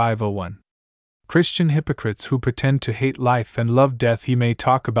 5501. Christian hypocrites who pretend to hate life and love death. He may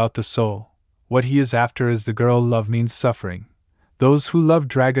talk about the soul. What he is after is the girl. Love means suffering. Those who love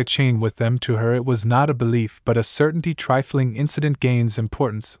drag a chain with them to her. It was not a belief but a certainty. Trifling incident gains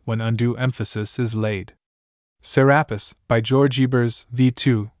importance when undue emphasis is laid. Serapis by Georg Ebers,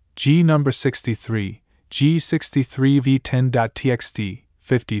 v2, G number 63, G63 v10.txt,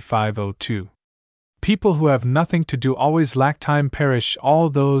 5502. People who have nothing to do always lack time. Perish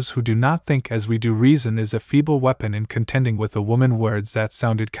all those who do not think as we do. Reason is a feeble weapon in contending with a woman. Words that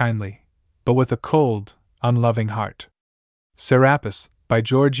sounded kindly, but with a cold, unloving heart. Serapis by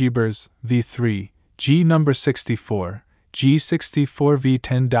Georg Ebers, v3, G number 64, G64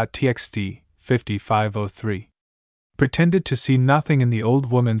 v10.txt, 5503. Pretended to see nothing in the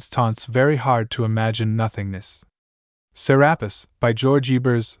old woman's taunts. Very hard to imagine nothingness. Serapis by Georg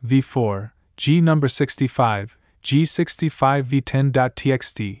Ebers, v4, G number 65, G65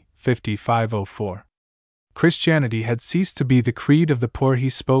 v10.txt, 5504. Christianity had ceased to be the creed of the poor. He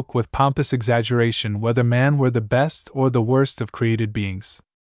spoke with pompous exaggeration whether man were the best or the worst of created beings.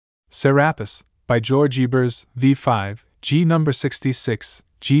 Serapis by Georg Ebers, v5, G number 66,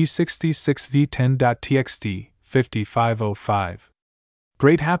 G66 v10.txt, 5505.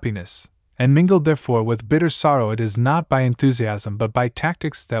 Great happiness, and mingled therefore with bitter sorrow. It is not by enthusiasm but by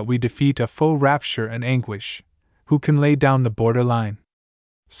tactics that we defeat a foe. Rapture and anguish. Who can lay down the border line?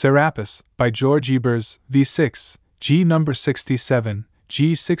 Serapis by Georg Ebers, v6, G number 67,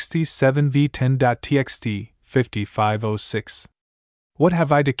 G67 v10.txt, 5506. What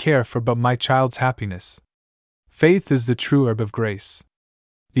have I to care for but my child's happiness? Faith is the true herb of grace.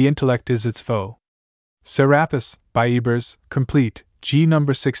 The intellect is its foe. Serapis, by Ebers, complete, G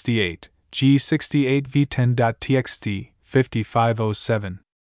number 68, G68 v10.txt, 5507.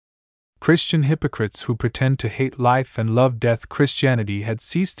 Christian hypocrites who pretend to hate life and love death. Christianity had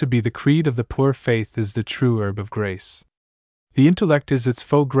ceased to be the creed of the poor. Faith is the true herb of grace. The intellect is its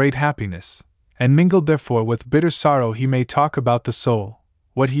foe. Great happiness, and mingled therefore with bitter sorrow he may talk about the soul.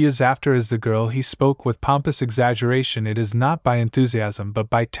 What he is after is the girl. He spoke with pompous exaggeration. It is not by enthusiasm but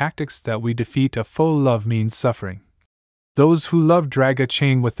by tactics that we defeat a foe. Love means suffering. Those who love drag a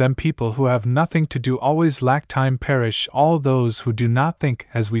chain with them. People who have nothing to do always lack time. Perish all those who do not think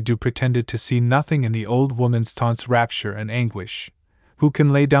as we do. Pretended to see nothing in the old woman's taunts, rapture, and anguish. Who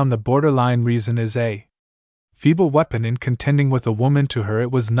can lay down the borderline? Reason is a feeble weapon in contending with a woman. To her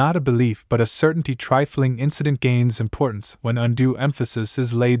it was not a belief but a certainty. Trifling incident gains importance when undue emphasis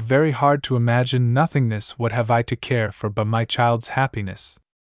is laid. Very hard to imagine nothingness. What have I to care for but my child's happiness?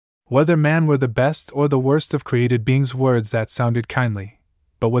 Whether man were the best or the worst of created beings. Words that sounded kindly,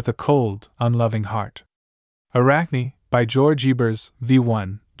 but with a cold, unloving heart. Arachne, by Georg Ebers,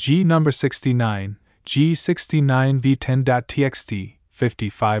 v1, G number 69, G69 v10.txt,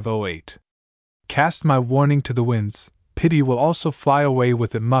 5508. Cast my warning to the winds, pity will also fly away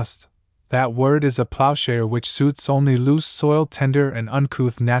with it. Must. That word is a plowshare which suits only loose soil, tender and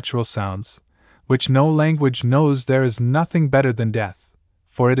uncouth natural sounds, which no language knows. There is nothing better than death,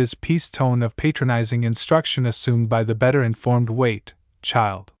 for it is peace. Tone of patronizing instruction assumed by the better informed. Wait,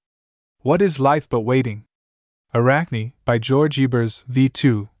 child. What is life but waiting? Arachne, by Georg Ebers,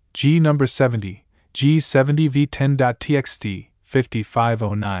 v2, G number 70, G70 v10.txt,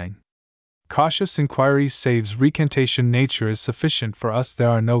 5509. Cautious inquiry saves recantation. Nature is sufficient for us. There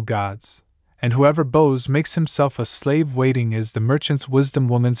are no gods, and whoever bows makes himself a slave. Waiting is the merchant's wisdom.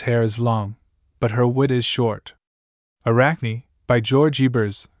 Woman's hair is long, but her wit is short. Arachne, by Georg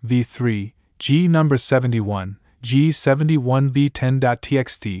Ebers, v3, G number 71, G71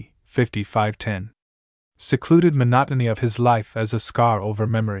 v10.txt, 5510. Secluded monotony of his life as a scar over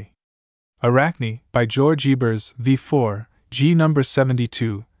memory. Arachne, by Georg Ebers, v4, G number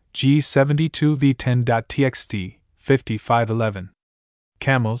 72, G72 v10.txt, 5511.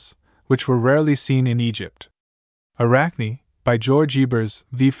 Camels, which were rarely seen in Egypt. Arachne, by Georg Ebers,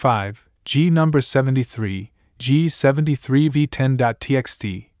 v5, G number 73, G73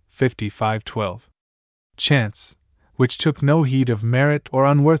 v10.txt, 5512. Chance, which took no heed of merit or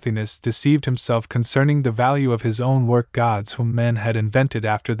unworthiness, deceived himself concerning the value of his own work. Gods whom men had invented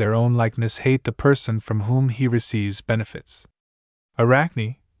after their own likeness hate the person from whom he receives benefits.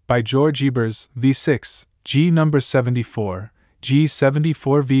 Arachne, by Georg Ebers, v6, G number 74,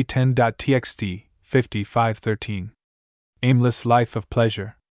 G74 v10.txt, 5513. Aimless life of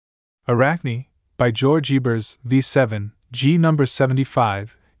pleasure. Arachne, by Georg Ebers, v7, G number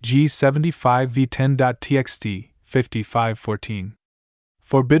 75, G75 v10.txt, 5514.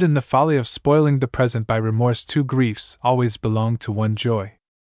 Forbidden the folly of spoiling the present by remorse. Two griefs always belong to one joy.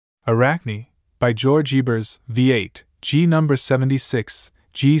 Arachne, by Georg Ebers, v8, G number 76,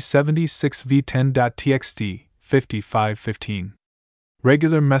 G76 v10.txt, 5515.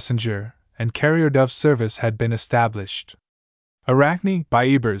 Regular messenger and carrier dove service had been established. Arachne, by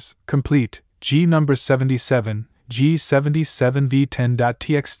Ebers, complete, G number 77, G77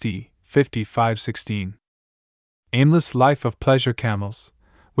 v10.txt, 5516. Aimless life of pleasure. Camels,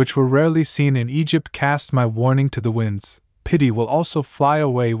 which were rarely seen in Egypt. Cast my warning to the winds, pity will also fly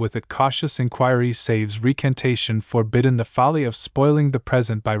away with it. Cautious inquiry saves recantation. Forbidden the folly of spoiling the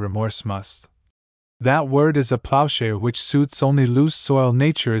present by remorse. Must. That word is a plowshare which suits only loose soil.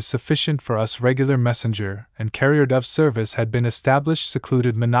 Nature is sufficient for us. Regular messenger and carrier dove service had been established.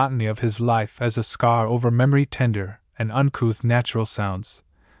 Secluded monotony of his life as a scar over memory. Tender and uncouth natural sounds,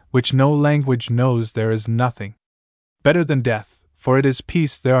 which no language knows. There is nothing better than death, for it is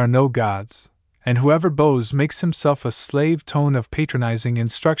peace. There are no gods, and whoever bows makes himself a slave. Tone of patronizing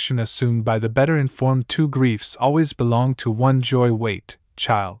instruction assumed by the better informed. Two griefs always belong to one joy. Wait,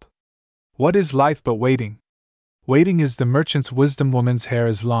 child. What is life but waiting? Waiting is the merchant's wisdom. Woman's hair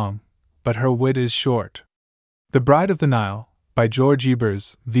is long, but her wit is short. The Bride of the Nile, by Georg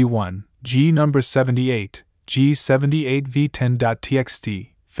Ebers, v1, G number 78, G78 v10.txt,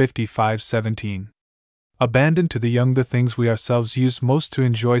 5517. Abandoned to the young the things we ourselves used most to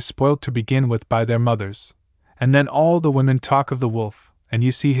enjoy, spoiled to begin with by their mothers, and then all the women talk of the wolf, and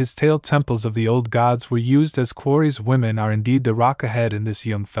you see his tail. Temples of the old gods were used as quarries. Women are indeed the rock ahead in this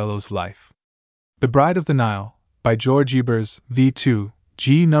young fellow's life. The Bride of the Nile, by Georg Ebers, v2,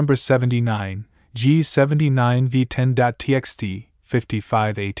 G number 79, G79 v10.txt,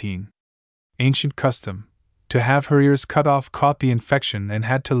 5518. Ancient custom, To have her ears cut off caught the infection and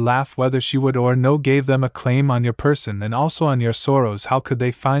had to laugh whether she would or no gave them a claim on your person and also on your sorrows. How could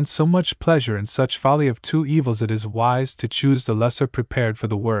they find so much pleasure in such folly? Of two evils it is wise to choose the lesser, prepared for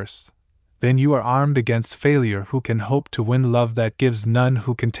the worst. Then you are armed against failure. Who can hope to win love that gives none?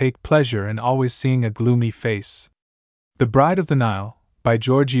 Who can take pleasure in always seeing a gloomy face? The Bride of the Nile, by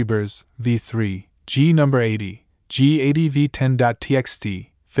Georg Ebers, v3, G number 80, G80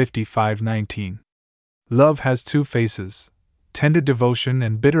 v10.txt, 5519. Love has two faces: tender devotion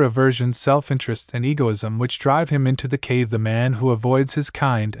and bitter aversion, self-interest and egoism, which drive him into the cave. The man who avoids his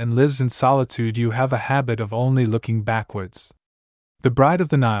kind and lives in solitude, you have a habit of only looking backwards. The Bride of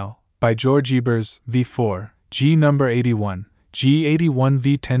the Nile, by Georg Ebers, v4, G number 81, G81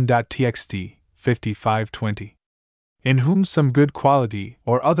 v10.txt, 5520. In whom some good quality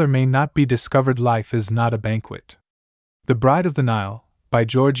or other may not be discovered. Life is not a banquet. The Bride of the Nile, by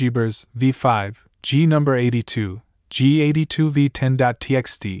Georg Ebers, v5, G number 82, G82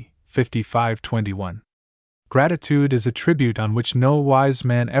 v10.txt, 5521. Gratitude is a tribute on which no wise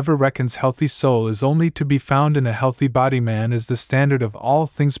man ever reckons. Healthy soul is only to be found in a healthy body. Man is the standard of all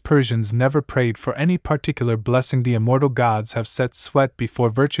things. Persians never prayed for any particular blessing. The immortal gods have set sweat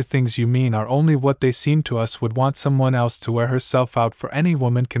before virtue. Things you mean are only what they seem to us. Would want someone else to wear herself out for. Any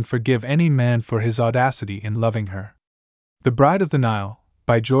woman can forgive any man for his audacity in loving her. The Bride of the Nile,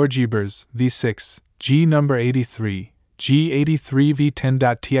 by Georg Ebers, v6, G number 83, G83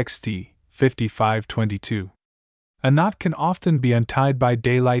 v10.txt, 5522. A knot can often be untied by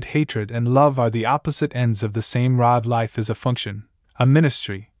daylight. Hatred and love are the opposite ends of the same rod. Life is a function, a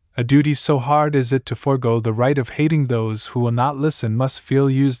ministry, a duty. So hard is it to forego the right of hating. Those who will not listen must feel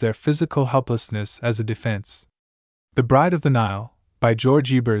use their physical helplessness as a defense. The Bride of the Nile, by Georg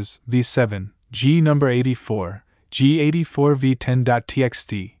Ebers, v7, G number 84, G84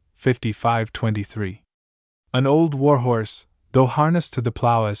 v10.txt, 5523. An old warhorse, though harnessed to the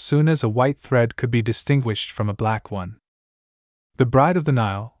plow, as soon as a white thread could be distinguished from a black one. The Bride of the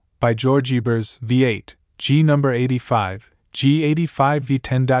Nile, by Georg Ebers, v8, G number 85, G85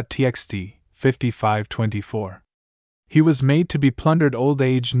 v10.txt, 5524. He was made to be plundered. Old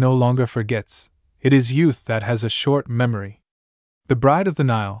age no longer forgets, it is youth that has a short memory. The Bride of the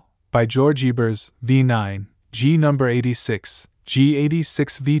Nile, by Georg Ebers, v9, G number 86,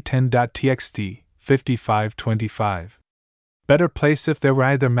 G86 v10.txt, 5525. Better place if there were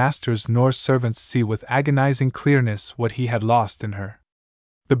either masters nor servants. See with agonizing clearness what he had lost in her.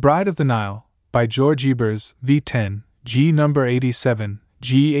 The Bride of the Nile, by Georg Ebers, v10, G number 87,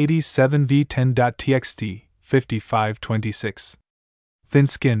 G87 v10.txt, 5526.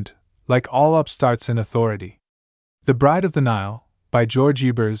 Thin-skinned, like all upstarts in authority. The Bride of the Nile, by Georg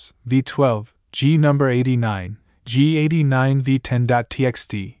Ebers, v12, G number 89, G89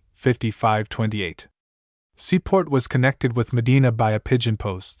 v10.txt, 5528. Seaport was connected with Medina by a pigeon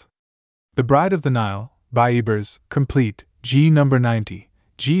post. The Bride of the Nile, by Ebers, complete, G number 90,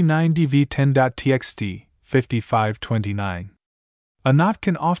 G90 v10.txt, 5529. A knot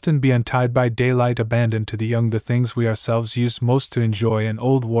can often be untied by daylight. Abandoned to the young the things we ourselves used most to enjoy. An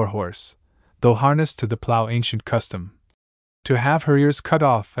old warhorse, though harnessed to the plow, ancient custom. To have her ears cut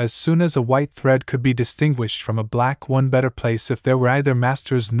off as soon as a white thread could be distinguished from a black one. Better place if there were either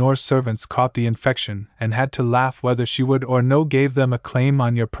masters nor servants. Caught the infection and had to laugh whether she would or no gave them a claim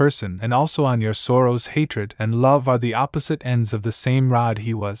on your person and also on your sorrows. Hatred and love are the opposite ends of the same rod.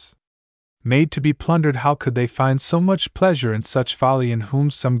 He was made to be plundered. How could they find so much pleasure in such folly? In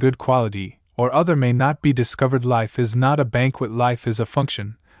whom some good quality or other may not be discovered. Life is not a banquet. Life is a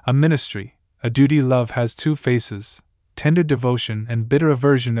function, a ministry, a duty. Love has two faces: tender devotion and bitter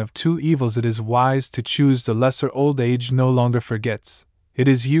aversion. Of two evils it is wise to choose the lesser. Old age no longer forgets, it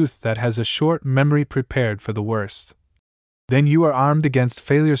is youth that has a short memory. Prepared for the worst. Then you are armed against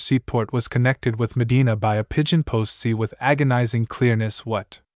failure. Seaport was connected with Medina by a pigeon post. See with agonizing clearness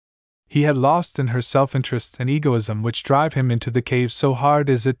what he had lost in her self-interest and egoism, which drive him into the cave. So hard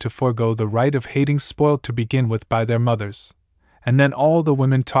is it to forego the right of hating. Spoiled to begin with by their mothers, and then all the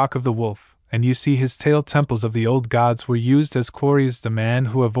women talk of the wolf, and you see his tail. Temples of the old gods were used as quarries. The man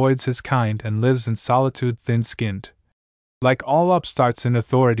who avoids his kind and lives in solitude. Thin-skinned, like all upstarts in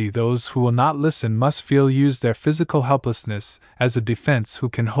authority. Those who will not listen must feel use their physical helplessness as a defense. Who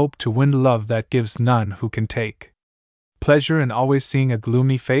can hope to win love that gives none? Who can take pleasure in always seeing a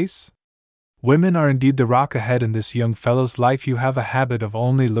gloomy face? Women are indeed the rock ahead in this young fellow's life. You have a habit of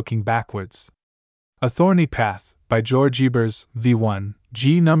only looking backwards. A Thorny Path, by Georg Ebers, v1,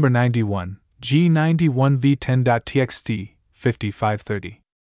 G number 91, G91 v10.txt, 5530.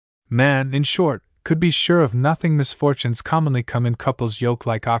 Man, in short, could be sure of nothing. Misfortunes commonly come in couples yoked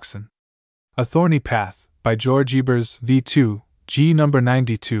like oxen. A Thorny Path, by Georg Ebers v2, G number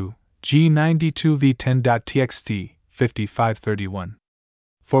 92, G92 v10.txt, 5531.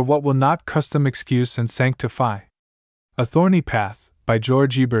 For what will not custom excuse and sanctify? A Thorny Path, by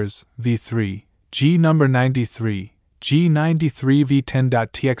Georg Ebers v3, G number 93, G93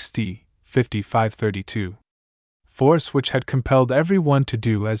 v10.txt, 5532. Force which had compelled every one to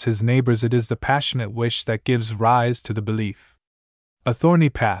do as his neighbors, it is the passionate wish that gives rise to the belief. A Thorny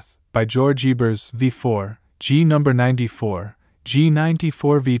Path, by Georg Ebers v4, G number 94,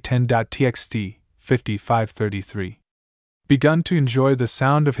 G94 v10.txt, 5533. Begun to enjoy the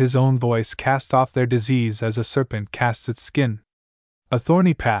sound of his own voice, cast off their disease as a serpent casts its skin. A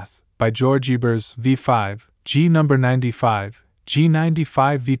Thorny Path, by Georg Ebers v5, G number 95,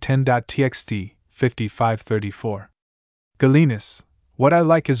 G95 v10.txt, 5534. Galenus, what I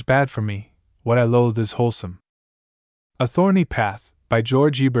like is bad for me, what I loathe is wholesome. A Thorny Path, by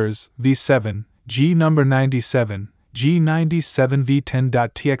Georg Ebers v7, G number 97, G97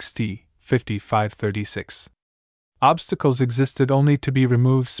 v10.txt, 5536. Obstacles existed only to be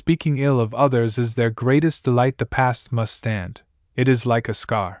removed. Speaking ill of others is their greatest delight. The past must stand. It is like a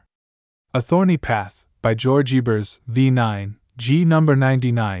scar. A Thorny Path, by Georg Ebers v9, G number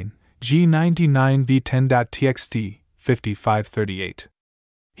 99, G99 v10.txt, 5538.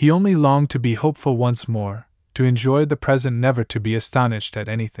 He only longed to be hopeful once more, to enjoy the present, never to be astonished at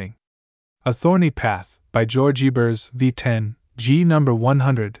anything. A Thorny Path, by Georg Ebers v10, G number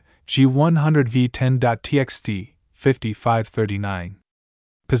 100, G100 v10.txt, 5539.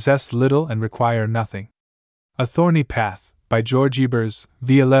 Possess little and require nothing. A Thorny Path, by Georg Ebers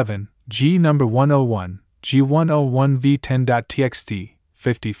v11, G number 101, G101 v10.txt,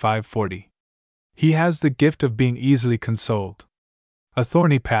 5540. He has the gift of being easily consoled. A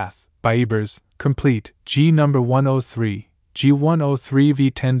Thorny Path, by Ebers, complete, G number 103, G103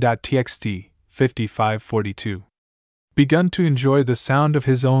 v10.txt, 5542. Begun to enjoy the sound of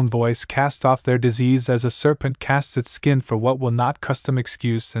his own voice, cast off their disease as a serpent casts its skin. For what will not custom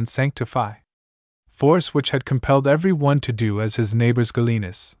excuse and sanctify? Force which had compelled every one to do as his neighbors.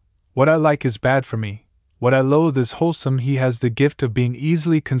 Galenus, what I like is bad for me, what I loathe is wholesome. He has the gift of being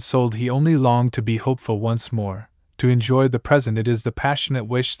easily consoled. He only longed to be hopeful once more, to enjoy the present. It is the passionate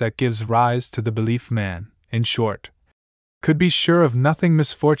wish that gives rise to the belief. Man, in short, could be sure of nothing.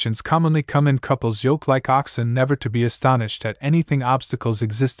 Misfortunes commonly come in couples yoked like oxen, never to be astonished at anything. Obstacles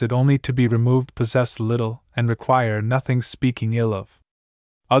existed only to be removed. Possess little and require nothing. Speaking ill of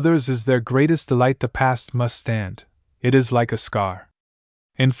others is their greatest delight. The past must stand. It is like a scar.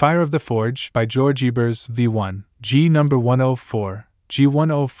 In Fire of the Forge, by Georg Ebers v1, G number 104,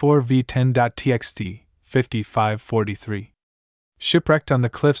 G104 v10.txt, 5543. Shipwrecked on the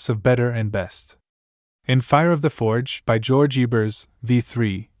cliffs of better and best. In Fire of the Forge, by Georg Ebers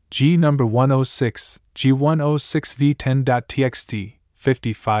v3, G number 106, G106 v10.txt,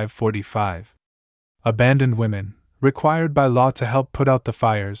 5545. Abandoned women, required by law to help put out the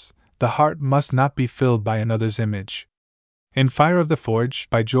fires. The heart must not be filled by another's image. In Fire of the Forge,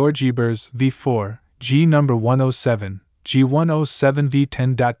 by Georg Ebers v4, G number 107, G107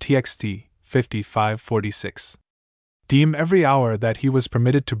 v10.txt, 5546. Deem every hour that he was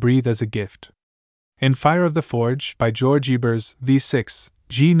permitted to breathe as a gift. In Fire of the Forge, by Georg Ebers v6,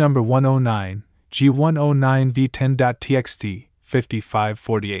 G number 109, G109 v10.txt,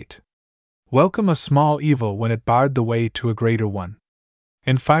 5548. Welcome a small evil when it barred the way to a greater one.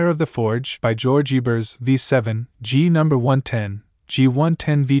 In Fire of the Forge, by Georg Ebers v7, G number 110,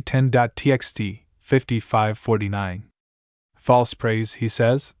 G110 v10.txt, 5549. False praise, he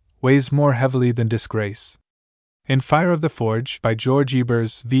says, weighs more heavily than disgrace. In Fire of the Forge, by Georg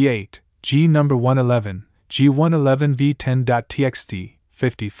Ebers v8, G number 111, G111 v10.txt,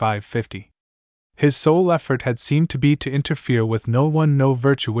 5550. His sole effort had seemed to be to interfere with no one. No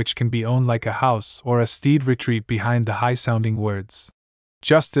virtue which can be owned like a house or a steed retreat behind the high-sounding words.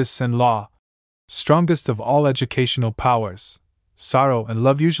 Justice and law, strongest of all educational powers. Sorrow and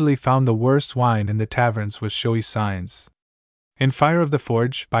love usually found the worst wine in the taverns with showy signs. In Fire of the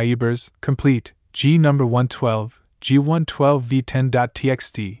Forge, by Ebers, complete, G number 112, G112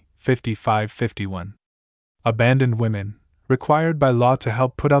 v10.txt, 5551. Abandoned women, required by law to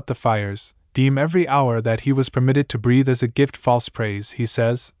help put out the fires. Deem every hour that he was permitted to breathe as a gift. False praise, he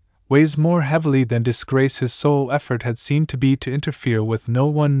says, weighs more heavily than disgrace. His sole effort had seemed to be to interfere with no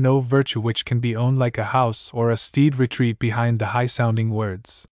one. No virtue which can be owned like a house or a steed retreat behind the high-sounding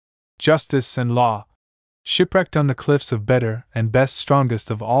words. Justice and law, shipwrecked on the cliffs of better and best.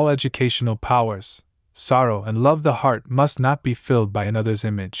 Strongest of all educational powers. Sorrow and love, the heart must not be filled by another's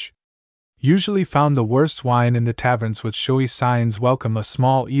image. Usually found the worst wine in the taverns with showy signs welcome a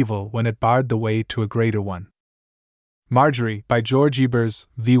small evil when it barred the way to a greater one. Marjorie, by Georg Ebers,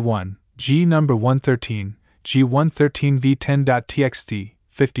 v1, G number 113, G113 v10.txt,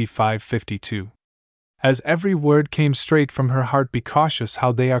 5552. As every word came straight from her heart, be cautious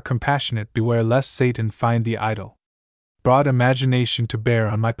how they are compassionate, beware lest Satan find thee idle. Broad imagination to bear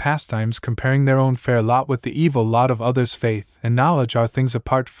on my pastimes, comparing their own fair lot with the evil lot of others. Faith and knowledge are things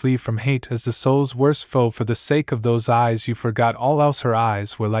apart, flee from hate as the soul's worst foe. For the sake of those eyes you forgot all else. Her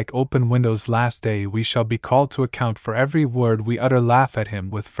eyes were like open windows. Last day we shall be called to account for every word we utter. Laugh at him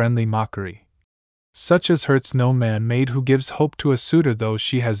with friendly mockery, such as hurts no man made, who gives hope to a suitor though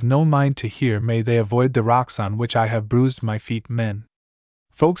she has no mind to hear. May they avoid the rocks on which I have bruised my feet. Men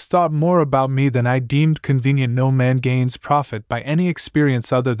folks thought more about me than I deemed convenient. No man gains profit by any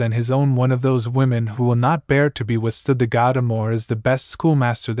experience other than his own. One of those women who will not bear to be withstood. The god Amor is the best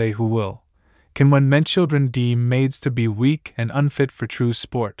schoolmaster. They who will can, when men children deem maids to be weak and unfit for true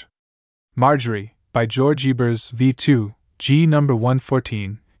sport. Marjorie, by Georg Ebers, v2, G number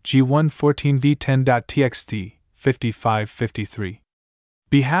 114, G114 v10.txt, 5553.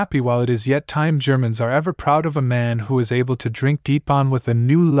 Be happy while it is yet time. Germans are ever proud of a man who is able to drink deep on with a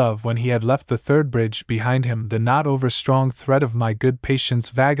new love when he had left the third bridge behind him. The not over strong thread of my good patience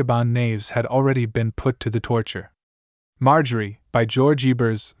vagabond knaves had already been put to the torture. Marjorie, by Georg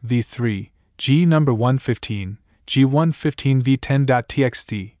Ebers, v3, G number 115, G115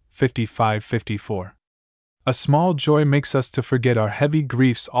 v10.txt, 5554. A small joy makes us to forget our heavy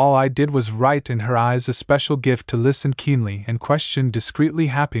griefs. All I did was right in her eyes, a special gift to listen keenly and question discreetly.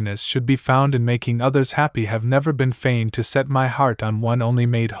 Happiness should be found in making others happy. Have never been fain to set my heart on one only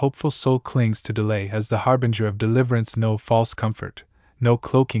made. Hopeful soul clings to delay as the harbinger of deliverance. No false comfort, no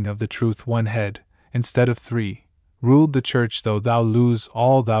cloaking of the truth. One head, instead of three, ruled the church. Though thou lose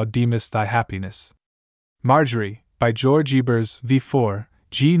all thou deemest thy happiness. Marjorie, by Georg Ebers, v4,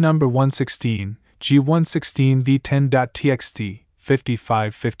 G number 116, G116 v10.txt,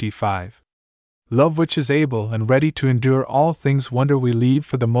 5555. Love which is able and ready to endure all things wonder we leave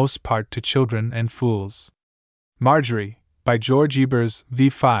for the most part to children and fools. Marjorie, by Georg Ebers,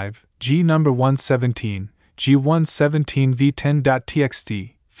 v5, G number 117, G117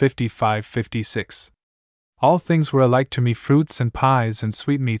 v10.txt, 5556. All things were alike to me, fruits and pies and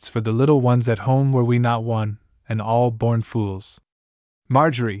sweetmeats for the little ones at home. Were we not one, and all born fools?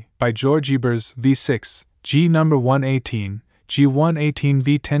 Marjorie, by Georg Ebers, v6, G number 118, G118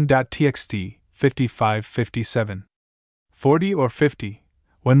 v10.txt, 5557. 40 or 50,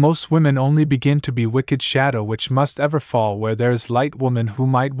 when most women only begin to be wicked, shadow which must ever fall where there is light. Woman who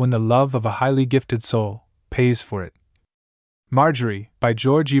might win the love of a highly gifted soul, pays for it. Marjorie, by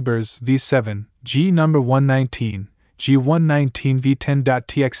Georg Ebers, v7, G number 119, G119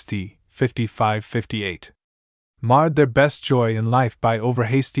 v10.txt, 5558. Marred their best joy in life by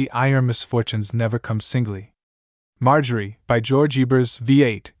overhasty ire. Misfortunes never come singly. Marjorie, by Georg Ebers,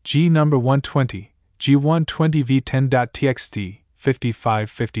 v8, G number 120, G120 v10.txt,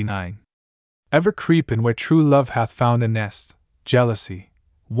 5559. Ever creep in where true love hath found a nest. Jealousy,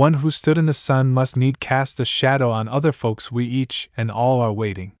 one who stood in the sun, must need cast a shadow on other folks. We each and all are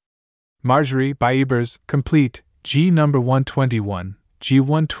waiting. Marjorie, by Ebers, complete, G number 121,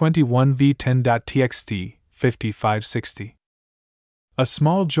 G121 v10.txt, 5560. A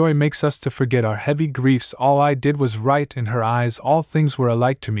small joy makes us to forget our heavy griefs. All I did was right in her eyes. All things were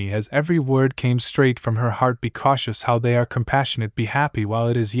alike to me as every word came straight from her heart. Be cautious how they are compassionate. Be happy while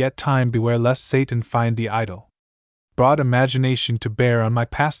it is yet time. Beware lest Satan find thee idle. Broad imagination to bear on my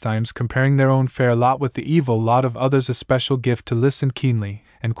pastimes, comparing their own fair lot with the evil lot of others. A special gift to listen keenly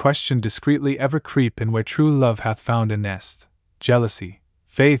and question discreetly. Ever creep in where true love hath found a nest. Jealousy,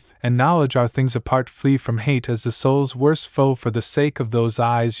 faith and knowledge are things apart. Flee from hate as the soul's worst foe. For the sake of those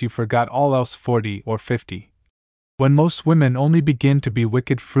eyes you forgot all else. 40 or 50, when most women only begin to be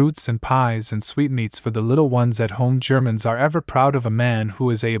wicked, fruits and pies and sweetmeats for the little ones at home. Germans are ever proud of a man who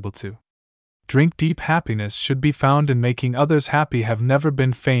is able to drink deep. Happiness should be found in making others happy. Have never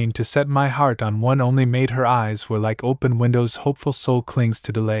been fain to set my heart on one only made. Her eyes were like open windows. Hopeful soul clings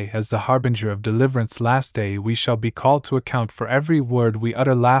to delay as the harbinger of deliverance. Last day we shall be called to account for every word we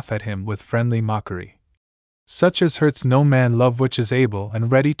utter. Laugh at him with friendly mockery, such as hurts no man. Love which is able and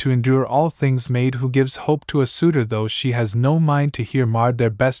ready to endure all things. Maid who gives hope to a suitor though she has no mind to hear. Marred their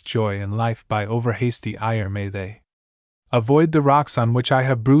best joy in life by overhasty ire. May they avoid the rocks on which I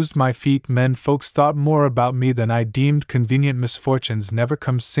have bruised my feet. Men folks thought more about me than I deemed convenient. Misfortunes never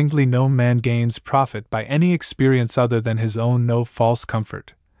come singly. No man gains profit by any experience other than his own. No false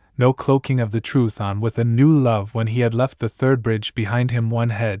comfort, no cloaking of the truth on with a new love when he had left the third bridge behind him. One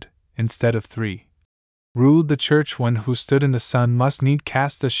head, instead of 3. Ruled the church, one who stood in the sun must need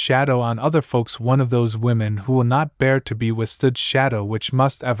cast a shadow on other folks, one of those women who will not bear to be withstood, shadow which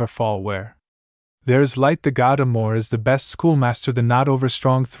must ever fall where there's light. The god Amor is the best schoolmaster, the not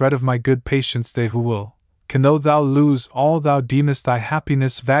overstrong thread of my good patience. They who will, can though thou lose all thou deemest thy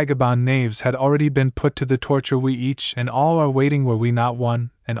happiness. Vagabond knaves had already been put to the torture, we each and all are waiting, were we not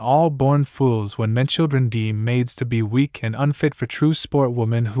one, and all born fools when men children deem maids to be weak and unfit for true sport.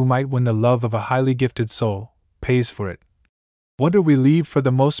 Woman who might win the love of a highly gifted soul, pays for it. What do we leave for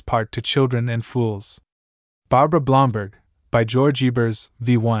the most part to children and fools? Barbara Blomberg, by Georg Ebers,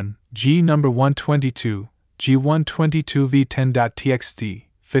 v1, G number 122, G122 v10.txt,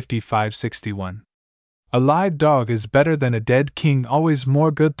 5561. A live dog is better than a dead king, always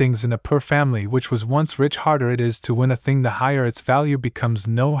more good things in a poor family which was once rich. Harder it is to win a thing, the higher its value becomes,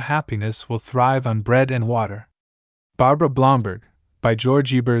 no happiness will thrive on bread and water. Barbara Blomberg, by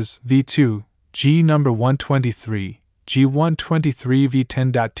Georg Ebers, v2, G number 123, G123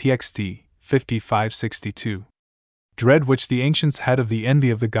 v10.txt, 5562. Dread which the ancients had of the envy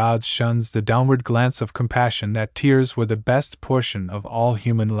of the gods shuns the downward glance of compassion, that tears were the best portion of all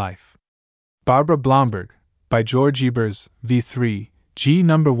human life. Barbara Blomberg, by Georg Ebers, v3, G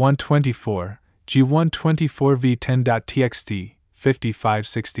number 124, G124 v10.txt,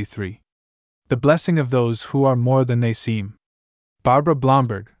 5563. The blessing of those who are more than they seem. Barbara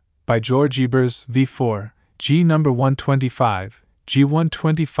Blomberg, by Georg Ebers, v4, G number 125,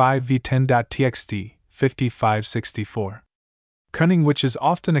 G125 v10.txt, 5564. Cunning which is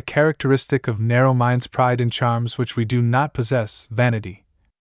often a characteristic of narrow minds, pride and charms which we do not possess, vanity.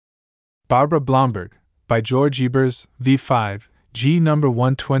 Barbara Blomberg, by Georg Ebers, v5, G number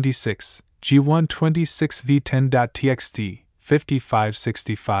 126, G126 v10.txt,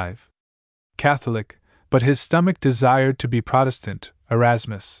 5565. Catholic, but his stomach desired to be Protestant,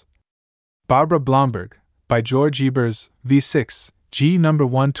 Erasmus. Barbara Blomberg, by Georg Ebers, v6, G number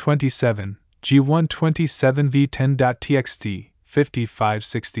 127, G127 v10.txt,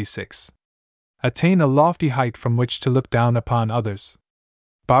 5566. Attain a lofty height from which to look down upon others.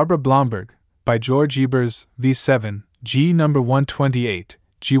 Barbara Blomberg, by Georg Ebers, v7, G number 128,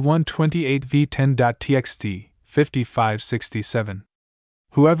 G128 v10.txt, 5567.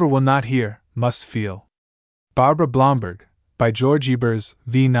 Whoever will not hear, must feel. Barbara Blomberg, by Georg Ebers,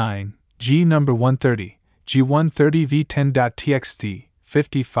 v9, G number 130, G130 v10.txt,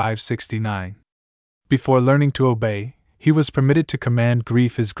 5569. Before learning to obey, he was permitted to command.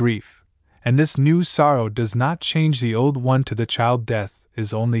 Grief is grief, and this new sorrow does not change the old one. To the child death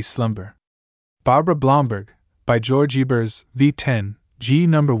is only slumber. Barbara Blomberg, by Georg Ebers, v10, G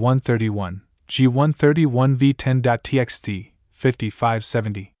number 131, G131 v10.txt,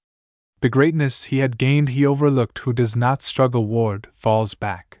 5570. The greatness he had gained he overlooked, who does not struggle ward, falls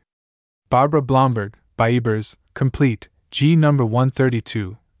back. Barbara Blomberg, by Ebers, complete, G number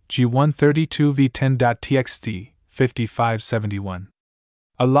 132, G132 v10.txt, 5571.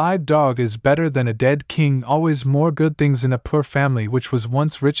 A live dog is better than a dead king, always more good things in a poor family which was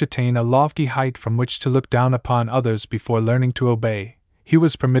once rich. Attain a lofty height from which to look down upon others. Before learning to obey, he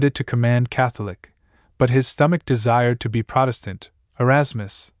was permitted to command. Catholic, but his stomach desired to be Protestant,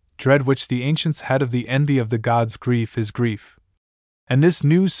 Erasmus. Dread which the ancients had of the envy of the gods. Grief is grief, and this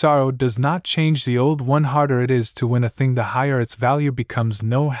new sorrow does not change the old one. Harder it is to win a thing, the higher its value becomes,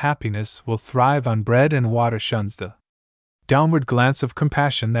 no happiness will thrive on bread and water. Shuns the downward glance of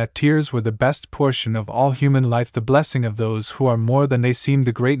compassion, that tears were the best portion of all human life. The blessing of those who are more than they seem.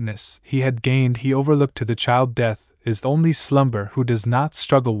 The greatness he had gained he overlooked. To the child death is only slumber, who does not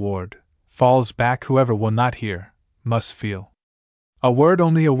struggle ward, falls back. Whoever will not hear, must feel. A word,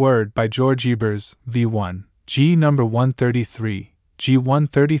 only a word, by Georg Ebers, v1, G number 133,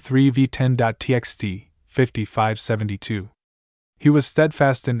 G133 v10.txt, 5572. He was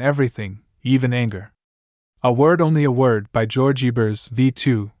steadfast in everything, even anger. A word, only a word, by Georg Ebers,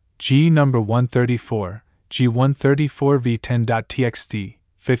 v2, G number 134, G134 v10.txt,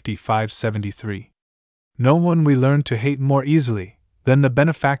 5573. No one we learn to hate more easily than the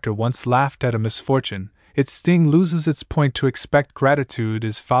benefactor. Once laughed at a misfortune, its sting loses its point. To expect gratitude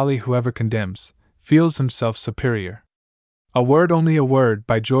is folly. Whoever condemns feels himself superior. A word, only a word,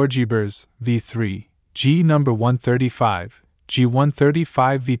 by Georg Ebers, v3, G number 135,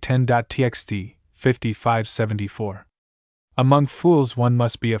 G135 v10.txt, 5574. Among fools one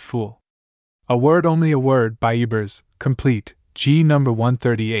must be a fool. A word, only a word, by Ebers, complete, G number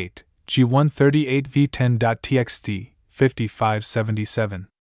 138, G138 v10.txt, 5577.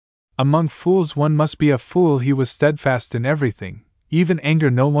 Among fools one must be a fool. He was steadfast in everything, even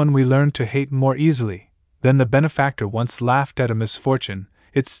anger. No one we learn to hate more easily than the benefactor. Once laughed at a misfortune,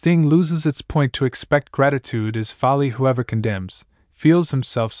 its sting loses its point. To expect gratitude is folly. Whoever condemns feels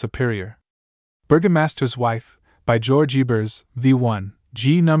himself superior. Burgomaster's Wife, by Georg Ebers, v1,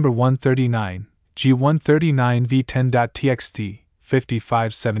 G number 139, G139 v10.txt,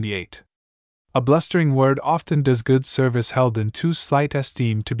 5578. A blustering word often does good service. Held in too slight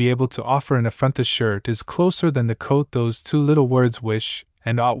esteem to be able to offer an affront. The shirt is closer than the coat. Those two little words wish,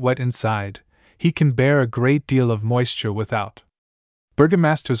 and ought wet inside. He can bear a great deal of moisture without.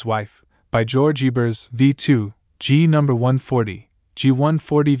 Burgomaster's Wife, by Georg Ebers, v2, G number 140,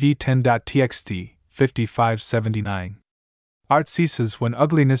 G140 v10.txt, 5579. Art ceases when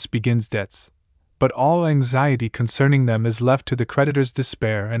ugliness begins. Debts, but all anxiety concerning them is left to the creditor's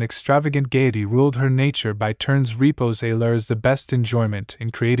despair, and extravagant gaiety ruled her nature by turns. Repose et lures, the best enjoyment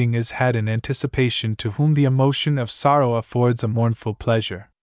in creating is had in anticipation, to whom the emotion of sorrow affords a mournful pleasure.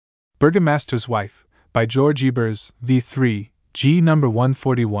 Burgomaster's Wife, by Georg Ebers, v3, G number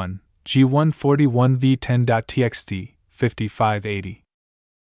 141, G141 v10.txt, 5580.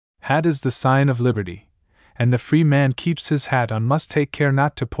 Hat is the sign of liberty, and the free man keeps his hat on. Must take care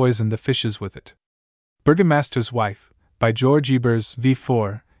not to poison the fishes with it. Burgomaster's Wife, by Georg Ebers,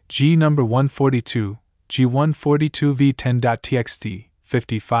 v4, G number 142, G142 v10.txt,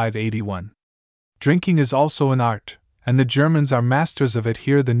 5581. Drinking is also an art, and the Germans are masters of it.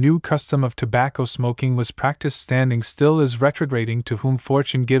 Here the new custom of tobacco smoking was practiced. Standing still is retrograding. To whom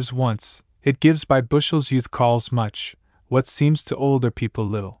fortune gives once, it gives by bushels. Youth calls much what seems to older people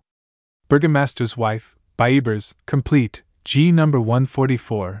little. Burgomaster's Wife, by Ebers, complete, G number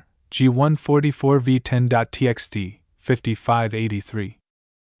 144, G144 v10.txt, 5583.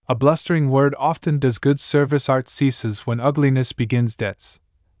 A blustering word often does good service. Art ceases when ugliness begins. Debts,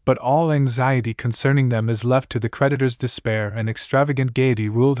 but all anxiety concerning them is left to the creditor's despair, and extravagant gaiety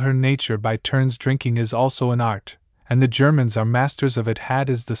ruled her nature by turns. Drinking is also an art, and the Germans are masters of it. Hat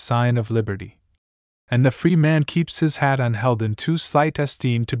is the sign of liberty, and the free man keeps his hat on. Held in too slight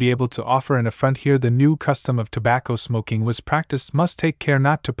esteem to be able to offer an affront. Here the new custom of tobacco smoking was practiced. Must take care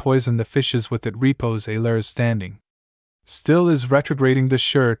not to poison the fishes with it. Repose et lures, standing still is retrograding. The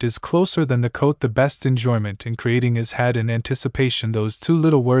shirt is closer than the coat. The best enjoyment in creating is had in anticipation. Those two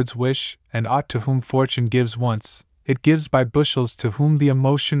little words wish, and ought, to whom fortune gives once, it gives by bushels. To whom the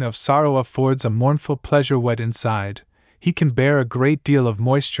emotion of sorrow affords a mournful pleasure. Wet inside, he can bear a great deal of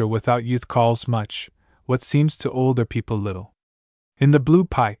moisture without. Youth calls much what seems to older people little. In the Blue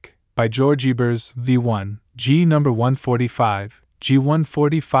Pike, by Georg Ebers, v1, G number 145,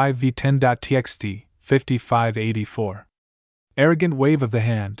 G145 v10.txt, 5584. Arrogant wave of the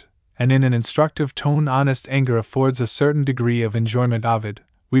hand, and in an instructive tone. Honest anger affords a certain degree of enjoyment. Ovid,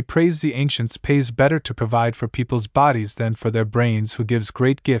 we praise the ancients. Pays better to provide for people's bodies than for their brains. Who gives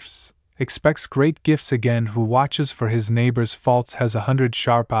great gifts expects great gifts again. Who watches for his neighbor's faults has 100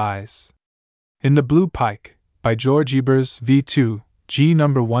 sharp eyes. In the Blue Pike, by Georg Ebers, v2, G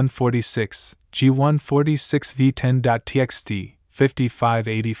number 146, G146 v10.txt,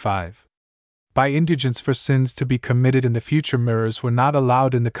 5585. By indulgence for sins to be committed in the future. Mirrors were not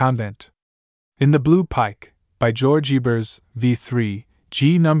allowed in the convent. In the Blue Pike, by Georg Ebers, v3,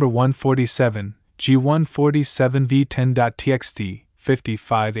 G number 147, G147 v10.txt,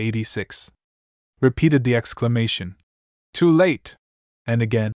 5586. Repeated the exclamation, "Too late!" and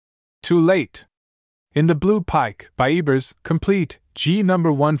again, "Too late!" In the Blue Pike, by Ebers, complete, G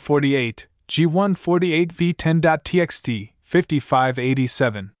number 148, G148 v10.txt,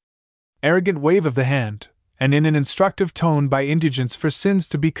 5587. Arrogant wave of the hand, and in an instructive tone. By indulgence for sins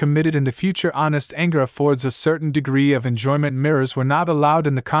to be committed in the future. Honest anger affords a certain degree of enjoyment. Mirrors were not allowed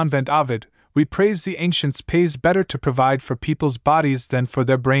in the convent. Ovid, we praise the ancients. Pays better to provide for people's bodies than for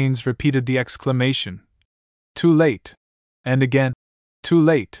their brains. Repeated the exclamation, "Too late!" and again, "Too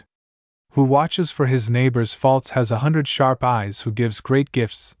late!" Who watches for his neighbor's faults has 100 sharp eyes. Who gives great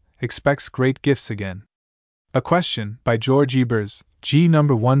gifts expects great gifts again. A question, by Georg Ebers, G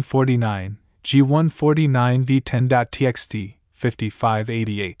number 149, G149 v10.txt,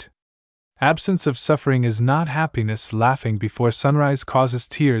 5588. Absence of suffering is not happiness. Laughing before sunrise causes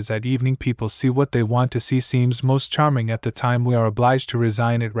tears at evening. People see what they want to see. Seems most charming at the time we are obliged to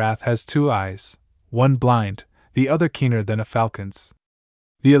resign it. Wrath has two eyes, one blind, the other keener than a falcon's.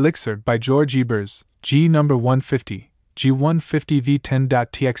 The Elixir, by Georg Ebers, G number 150, G150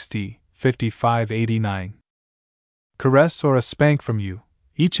 v10.txt, 5589. Caress or a spank from you,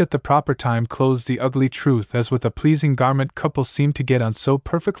 each at the proper time, clothes the ugly truth as with a pleasing garment. Couples seem to get on so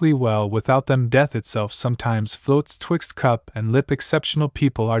perfectly well without them. Death itself sometimes floats twixt cup and lip. Exceptional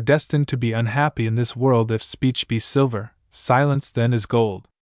people are destined to be unhappy in this world. If speech be silver, silence then is gold.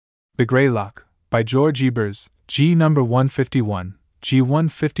 The Greylock, by Georg Ebers, G number 151,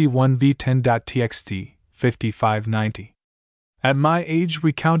 G151v10.txt, 5590. At my age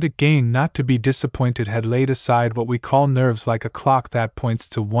we count it gain not to be disappointed had laid aside what we call nerves like a clock that points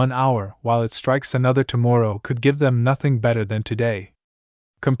to 1 hour while it strikes another tomorrow could give them nothing better than today.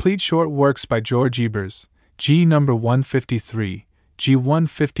 Complete short works by Georg Ebers, G number 153,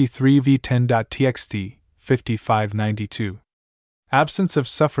 G153v10.txt, 5592. Absence of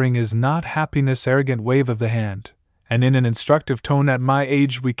suffering is not happiness. Arrogant wave of the hand, and in an instructive tone, at my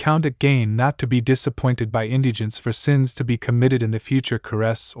age we count it gain not to be disappointed by indigence for sins to be committed in the future,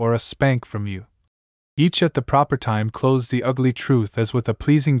 caress or a spank from you. Each at the proper time clothes the ugly truth as with a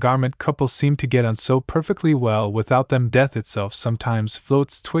pleasing garment. Couples seem to get on so perfectly well without them. Death itself sometimes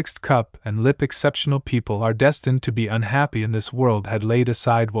floats twixt cup and lip. Exceptional people are destined to be unhappy in this world had laid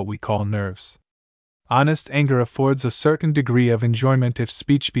aside what we call nerves. Honest anger affords a certain degree of enjoyment if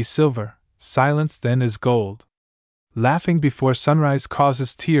speech be silver, silence then is gold. Laughing before sunrise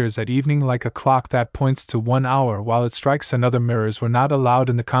causes tears at evening like a clock that points to 1 hour while it strikes another. Mirrors were not allowed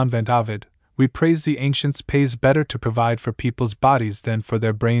in the convent. Ovid, we praise the ancients. Pays better to provide for people's bodies than for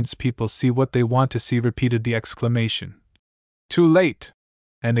their brains. People see what they want to see. Repeated the exclamation. Too late!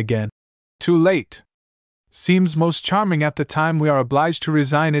 And again, too late! Seems most charming at the time. We are obliged to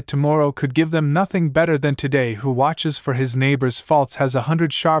resign it. Tomorrow could give them nothing better than today. Who watches for his neighbor's faults has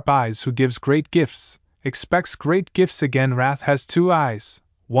 100 sharp eyes. Who gives great gifts expects great gifts again. Wrath has 2 eyes,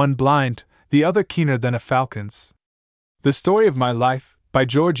 one blind, the other keener than a falcon's. The Story of My Life, by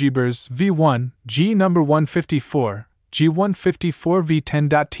Georg Ebers, V1, G number 154,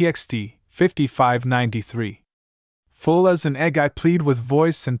 G154v10.txt, 5593. Full as an egg I plead with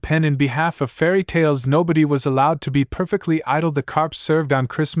voice and pen in behalf of fairy tales. Nobody was allowed to be perfectly idle. The carp served on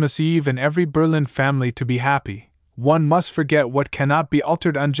Christmas Eve and every Berlin family to be happy. One must forget what cannot be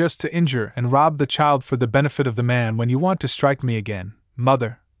altered. Unjust to injure and rob the child for the benefit of the man. When you want to strike me again,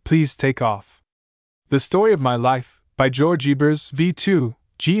 mother, please take off. The Story of My Life, by Georg Ebers, V2,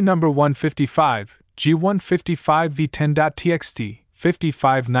 G number 155, G155v10.txt,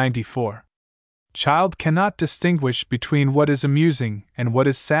 5594. Child cannot distinguish between what is amusing and what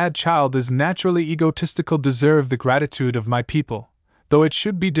is sad. Child is naturally egotistical. Deserve the gratitude of my people, though it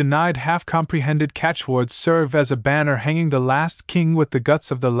should be denied. Half comprehended catchwords serve as a banner hanging the last king with the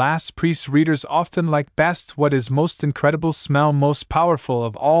guts of the last priest. Readers often like best what is most incredible. Smell most powerful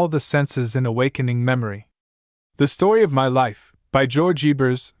of all the senses in awakening memory. The Story of My Life, by Georg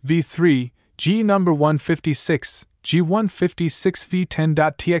Ebers, V3, G number 156,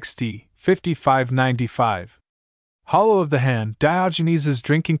 G156v10.txt, 5595. Hollow of the hand. Diogenes'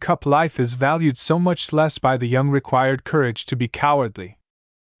 drinking cup. Life is valued so much less by the young. Required courage to be cowardly.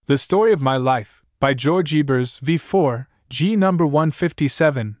 The Story of My Life, by Georg Ebers, V4, G number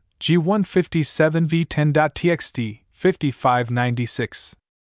 157, G157v10.txt, 5596.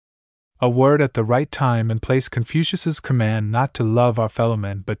 A word at the right time and place. Confucius's command not to love our fellow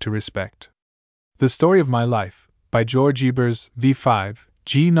men but to respect. The Story of My Life, by Georg Ebers, V5,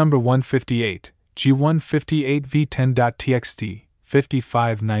 G number 158, G158v10.txt,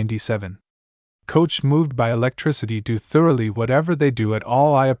 5597. Coach moved by electricity do thoroughly whatever they do at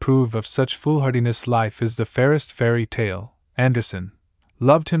all. I approve of such foolhardiness. Life is the fairest fairy tale. Anderson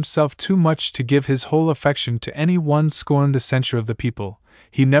loved himself too much to give his whole affection to any one. Scorned the censure of the people.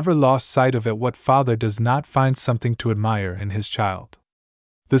 He never lost sight of it. What father does not find something to admire in his child?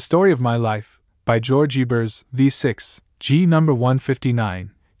 The Story of My Life, by Georg Ebers, V6, G number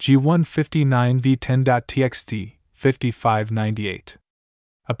 159, G159v10.txt, 5598.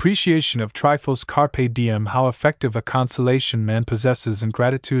 Appreciation of trifles. Carpe diem. How effective a consolation man possesses in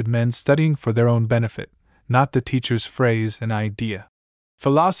gratitude. Men studying for their own benefit, not the teacher's phrase and idea.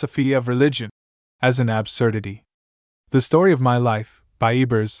 Philosophy of religion, as an absurdity. The Story of My Life, by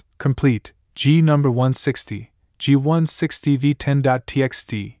Ebers, complete, G number 160,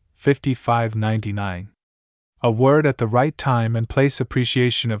 G160v10.txt, 5599. A word at the right time and place.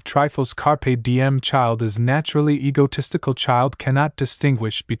 Appreciation of trifles. Carpe diem. Child is naturally egotistical. Child cannot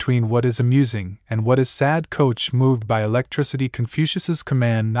distinguish between what is amusing and what is sad. Coach moved by electricity. Confucius's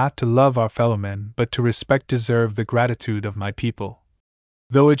command not to love our fellow men but to respect. Deserve the gratitude of my people,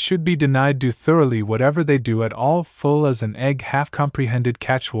 though it should be denied. Do thoroughly whatever they do at all. Full as an egg. Half comprehended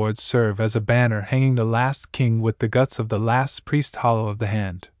catchwords serve as a banner hanging the last king with the guts of the last priest. Hollow of the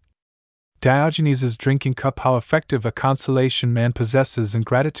hand. Diogenes' drinking cup. How effective a consolation man possesses in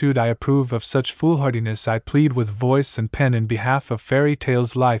gratitude. I approve of such foolhardiness. I plead with voice and pen in behalf of fairy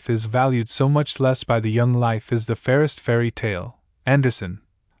tales. Life is valued so much less by the young. Life is the fairest fairy tale. Anderson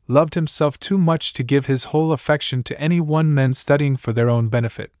loved himself too much to give his whole affection to any one. Men studying for their own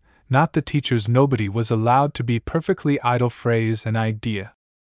benefit, not the teachers. Nobody was allowed to be perfectly idle phrase and idea.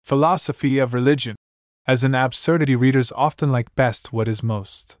 Philosophy of religion. As an absurdity, readers often like best what is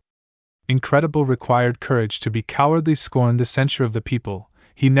most incredible, required courage to be cowardly, scorned the censure of the people.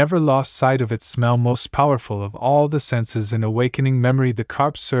 He never lost sight of its smell, most powerful of all the senses in awakening memory. The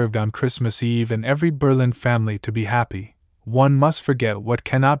carp served on Christmas Eve in every Berlin family. To be happy, one must forget what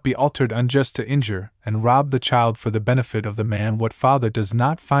cannot be altered, unjust to injure and rob the child for the benefit of the man. What father does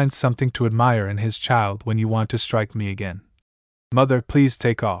not find something to admire in his child? When you want to strike me again, mother, please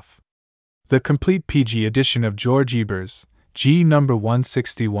take off. The complete PG edition of Georg Ebers, G number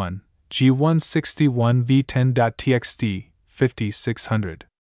 161, G161 v10.txt, 5600.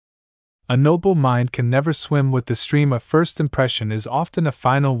 A noble mind can never swim with the stream. A first impression is often a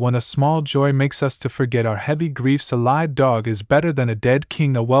final one. A small joy makes us to forget our heavy griefs. A live dog is better than a dead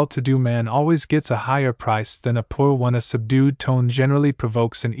king. A well-to-do man always gets a higher price than a poor one. A subdued tone generally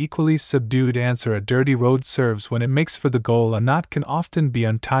provokes an equally subdued answer. A dirty road serves when it makes for the goal. A knot can often be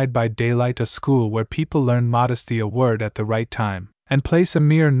untied by daylight. A school where people learn modesty, a word at the right time, and place a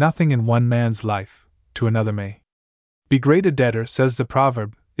mere nothing in one man's life, to another may be great. A debtor, says the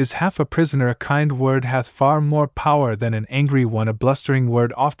proverb, is half a prisoner. A kind word hath far more power than an angry one. A blustering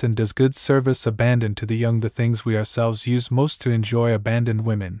word often does good service. Abandon to the young the things we ourselves use most to enjoy. Abandoned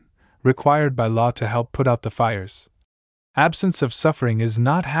women, required by law to help put out the fires. Absence of suffering is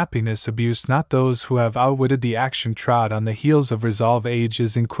not happiness. Abuse not those who have outwitted the action. Trod on the heels of resolve. Age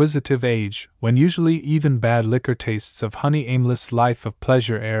is inquisitive. Age, when usually even bad liquor tastes of honey. Aimless life of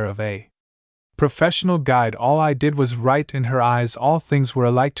pleasure. Air of a professional guide. All I did was right in her eyes. All things were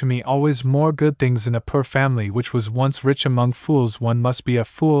alike to me. Always more good things in a poor family which was once rich. Among fools one must be a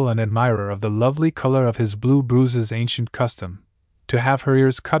fool. An admirer of the lovely color of his blue bruises. Ancient custom, to have her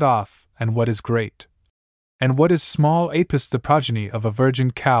ears cut off. And what is great, and what is small. Apis, the progeny of a virgin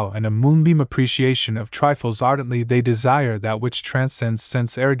cow. And a moonbeam appreciation of trifles. Ardently they desire that which transcends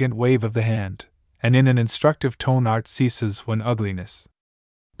sense. Arrogant wave of the hand, and in an instructive tone. Art ceases when ugliness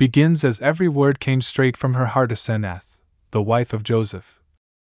begins. As every word came straight from her heart. Asenath, the wife of Joseph,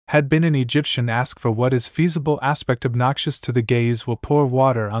 had been an Egyptian. Ask for what is feasible. Aspect obnoxious to the gaze will pour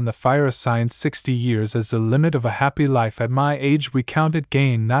water on the fire. Assigned 60 years as the limit of a happy life. At my age we count it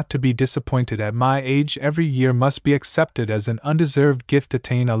gain not to be disappointed. At my age every year must be accepted as an undeserved gift.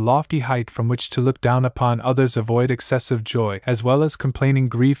 Attain a lofty height from which to look down upon others. Avoid excessive joy as well as complaining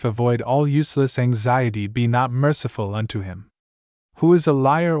grief. Avoid all useless anxiety. Be not merciful unto him who is a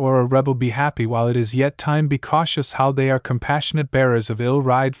liar or a rebel. Be happy while it is yet time. Be cautious how they are compassionate bearers of ill.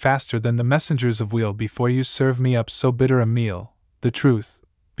 Ride faster than the messengers of weal. Before you serve me up so bitter a meal, the truth,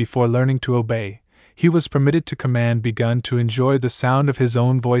 before learning to obey, he was permitted to command. Begun to enjoy the sound of his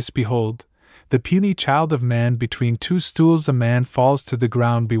own voice. Behold, the puny child of man between two stools. A man falls to the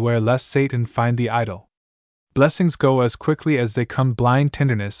ground. Beware lest Satan find the idol. Blessings go as quickly as they come. Blind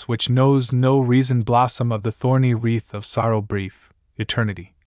tenderness which knows no reason. Blossom of the thorny wreath of sorrow. Brief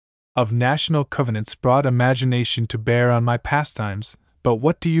eternity of national covenants brought imagination to bear on my pastimes. But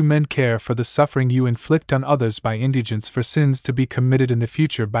what do you men care for the suffering you inflict on others by indigence? For sins to be committed in the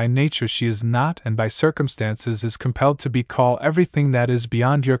future. By nature she is not, and by circumstances is compelled to be. Call everything that is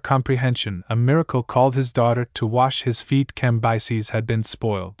beyond your comprehension a miracle. Called his daughter to wash his feet. Cambyses had been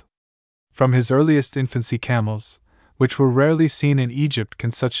spoiled from his earliest infancy. Camels, which were rarely seen in Egypt.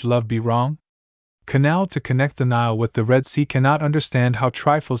 Can such love be wrong? Canal to connect the Nile with the Red Sea. Cannot understand how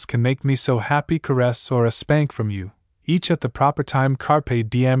trifles can make me so happy. Caress or a spank from you, each at the proper time. Carpe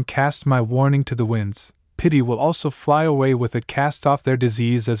diem. Cast my warning to the winds. Pity will also fly away with it. Cast off their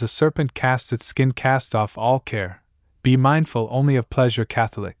disease as a serpent casts its skin. Cast off all care. Be mindful only of pleasure.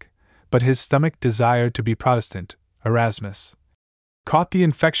 Catholic, but his stomach desired to be Protestant. Erasmus caught the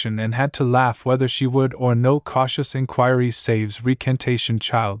infection and had to laugh whether she would or no. Cautious inquiry saves recantation.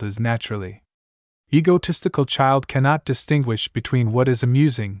 Child is naturally egotistical. Child cannot distinguish between what is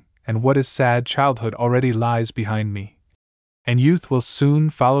amusing and what is sad. Childhood already lies behind me, and youth will soon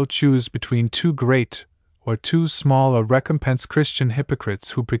follow. Choose between too great or too small a recompense. Christian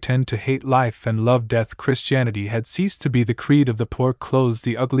hypocrites who pretend to hate life and love death. Christianity had ceased to be the creed of the poor. Clothes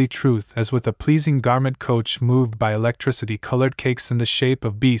the ugly truth as with a pleasing garment. Coach moved by electricity. Colored cakes in the shape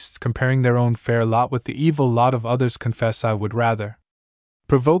of beasts. Comparing their own fair lot with the evil lot of others. Confess I would rather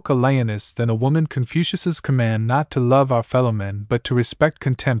provoke a lioness than a woman. Confucius's command not to love our fellow men but to respect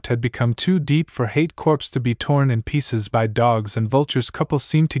contempt had become too deep for hate. Corpse to be torn in pieces by dogs and vultures. Couples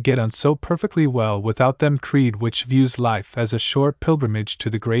seem to get on so perfectly well without them. Creed which views life as a short pilgrimage to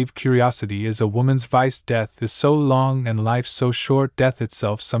the grave. Curiosity is a woman's vice. Death is so long and life so short. Death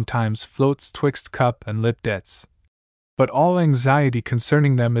itself sometimes floats twixt cup and lip. Debts but all anxiety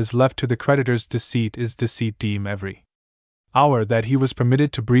concerning them is left to the creditor's deceit is deceit deem every hour that he was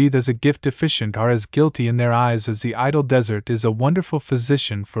permitted to breathe as a gift deficient are as guilty in their eyes as the idle desert is a wonderful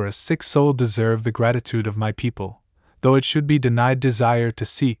physician for a sick soul deserve the gratitude of my people, though it should be denied desire to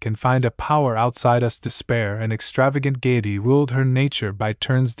seek and find a power outside us despair and extravagant gaiety ruled her nature by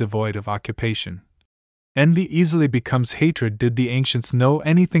turns devoid of occupation. Envy easily becomes hatred. Did the ancients know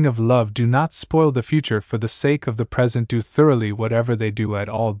anything of love? Do not spoil the future for the sake of the present. Do thoroughly whatever they do at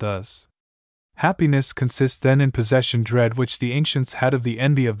all does. Happiness consists then in possession. Dread which the ancients had of the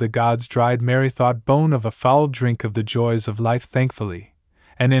envy of the gods dried merry thought bone of a foul drink of the joys of life thankfully,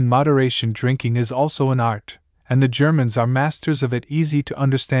 and in moderation drinking is also an art, and the Germans are masters of it. Easy to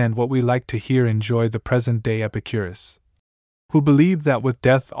understand what we like to hear. Enjoy the present day. Epicurus, who believed that with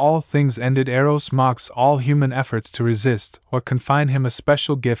death all things ended. Eros mocks all human efforts to resist or confine him, a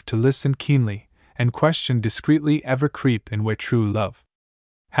special gift to listen keenly and question discreetly, ever creep in where true love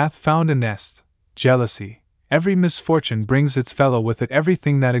hath found a nest. Jealousy, every misfortune brings its fellow with it.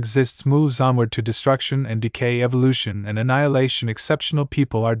 Everything that exists moves onward to destruction and decay, evolution and annihilation. Exceptional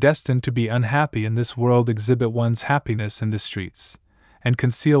people are destined to be unhappy in this world. Exhibit one's happiness in the streets, and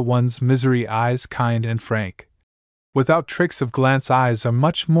conceal one's misery. Eyes kind and frank, without tricks of glance. Eyes are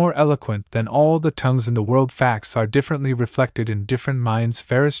much more eloquent than all the tongues in the world. Facts are differently reflected in different minds.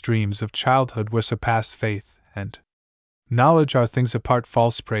 Fairest dreams of childhood were surpassed. Faith and knowledge are things apart.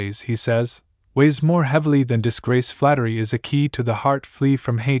 False praise, he says, weighs more heavily than disgrace. Flattery is a key to the heart. Flee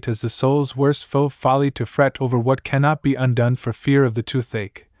from hate as the soul's worst foe. Folly to fret over what cannot be undone for fear of the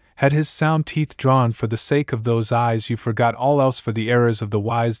toothache. Had his sound teeth drawn for the sake of those eyes, you forgot all else for the errors of the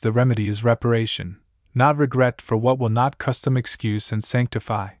wise. The remedy is reparation, not regret for what will not custom excuse and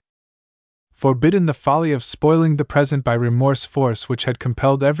sanctify. Forbidden the folly of spoiling the present by remorse. Force which had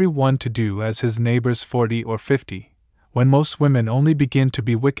compelled every one to do as his neighbors 40 or 50. When most women only begin to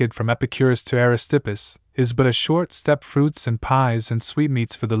be wicked. From Epicurus to Aristippus, is but a short step. Fruits and pies and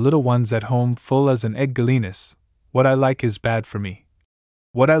sweetmeats for the little ones at home, full as an egg. Galenus, what I like is bad for me,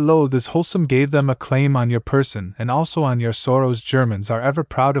 what I loathe is wholesome. Gave them a claim on your person and also on your sorrows. Germans are ever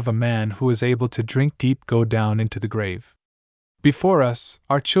proud of a man who is able to drink deep, go down into the grave. Before us,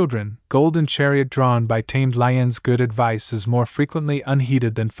 our children, golden chariot drawn by tamed lions. Good advice is more frequently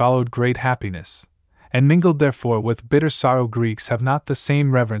unheeded than followed. Great happiness, and mingled therefore with bitter sorrow. Greeks have not the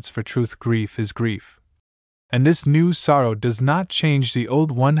same reverence for truth. Grief is grief, and this new sorrow does not change the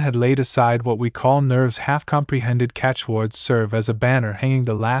old one. Had laid aside what we call nerves. Half comprehended catchwords serve as a banner hanging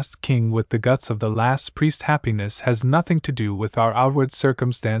the last king with the guts of the last priest. Happiness has nothing to do with our outward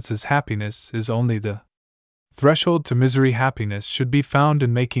circumstances. Happiness is only the threshold to misery. Happiness should be found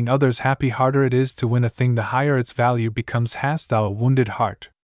in making others happy. Harder it is to win a thing, the higher its value becomes. Hast thou a wounded heart?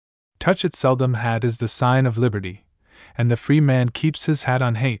 Touch it seldom. Hat is the sign of liberty, and the free man keeps his hat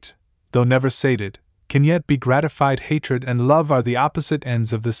on. Hate, though never sated, can yet be gratified. Hatred and love are the opposite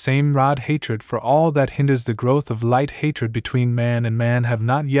ends of the same rod. Hatred for all that hinders the growth of light. Hatred between man and man. Have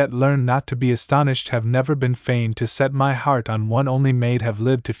not yet learned not to be astonished. Have never been fain to set my heart on one only maid. Have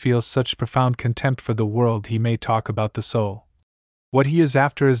lived to feel such profound contempt for the world. He may talk about the soul. What he is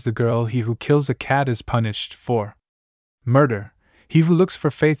after is the girl. He who kills a cat is punished for murder. He who looks for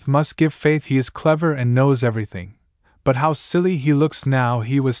faith must give faith. He is clever and knows everything. But how silly he looks now.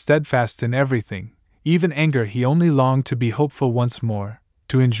 He was steadfast in everything, even anger. He only longed to be hopeful once more,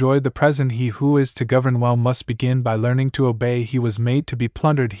 to enjoy the present. He who is to govern well must begin by learning to obey. He was made to be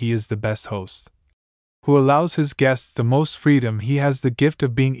plundered. He is the best host who allows his guests the most freedom. He has the gift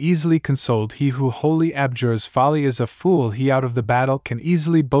of being easily consoled. He who wholly abjures folly is a fool. He out of the battle can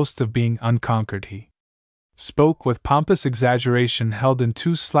easily boast of being unconquered. He spoke with pompous exaggeration, held in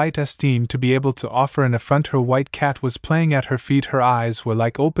too slight esteem to be able to offer an affront. Her white cat was playing at her feet. Her eyes were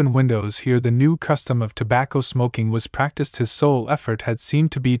like open windows. Here the new custom of tobacco smoking was practiced. His sole effort had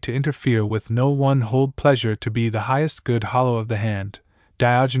seemed to be to interfere with no one. Hold pleasure to be the highest good. Hollow of the hand,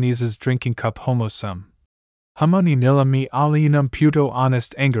 Diogenes' drinking cup. Homo sum Humani nilla me alienum puto.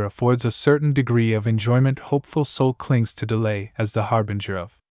 Honest anger affords a certain degree of enjoyment. Hopeful soul clings to delay as the harbinger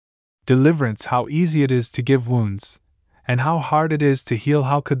of deliverance. How easy it is to give wounds, and how hard it is to heal.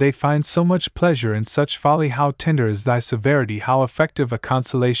 How could they find so much pleasure in such folly? How tender is thy severity, how effective a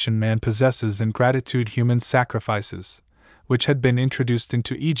consolation man possesses in gratitude. Human sacrifices, which had been introduced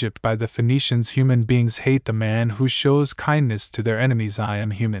into Egypt by the Phoenicians. Human beings hate the man who shows kindness to their enemies. I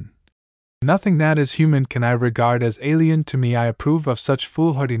am human. Nothing that is human can I regard as alien to me. I approve of such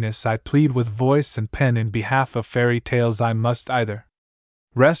foolhardiness. I plead with voice and pen in behalf of fairy tales. I must either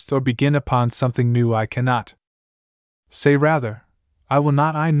rest or begin upon something new. I cannot say rather, I will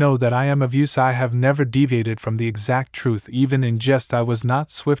not. I know that I am of use. I have never deviated from the exact truth. Even in jest I was not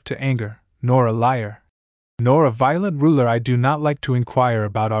swift to anger, nor a liar, nor a violent ruler. I do not like to inquire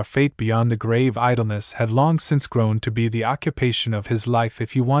about our fate beyond the grave. Idleness had long since grown to be the occupation of his life.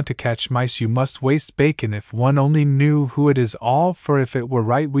 If you want to catch mice, you must waste bacon. If one only knew who it is all for, if it were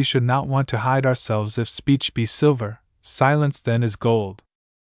right, we should not want to hide ourselves. If speech be silver, silence then is gold.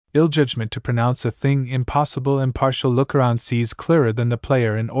 Ill judgment to pronounce a thing impossible. Impartial looker-on sees clearer than the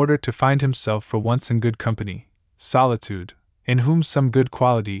player. In order to find himself for once in good company, solitude, in whom some good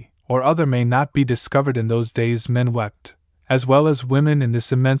quality or other may not be discovered. In those days men wept, as well as women. In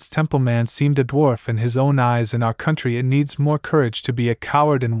this immense temple man seemed a dwarf in his own eyes. In our country it needs more courage to be a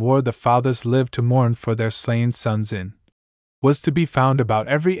coward. In war the fathers live to mourn for their slain sons. In was to be found about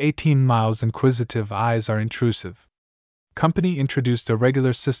every 18 miles. Inquisitive eyes are intrusive. Company introduced a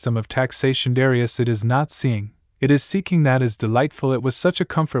regular system of taxation. Darius, it is not seeing, it is seeking that is delightful. It was such a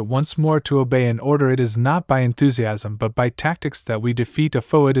comfort once more to obey an order. It is not by enthusiasm but by tactics that we defeat a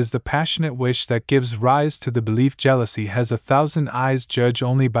foe. It is the passionate wish that gives rise to the belief. Jealousy has 1,000 eyes. Judge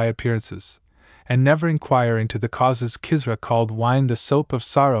only by appearances, and never inquire into the causes. Kisra called wine the soap of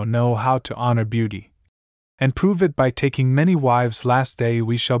sorrow. Know how to honor beauty, and prove it by taking many wives. Last day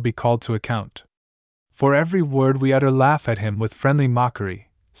we shall be called to account. For every word we utter, laugh at him with friendly mockery,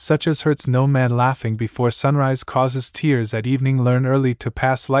 such as hurts no man. Laughing before sunrise causes tears at evening. Learn early to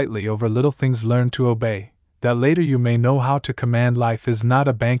pass lightly over little things. Learn to obey, that later you may know how to command. Life is not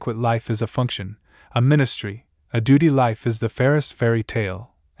a banquet. Life is a function, a ministry, a duty. Life is the fairest fairy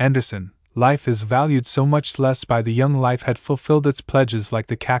tale. Anderson. Life is valued so much less by the young. Life had fulfilled its pledges like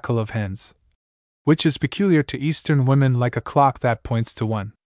the cackle of hens, which is peculiar to Eastern women, like a clock that points to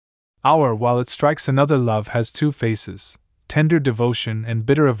one hour while it strikes another. Love has two faces, tender devotion and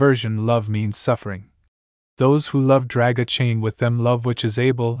bitter aversion. Love means suffering. Those who love drag a chain with them. Love which is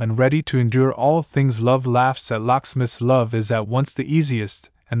able and ready to endure all things. Love laughs at locksmiths. Love is at once the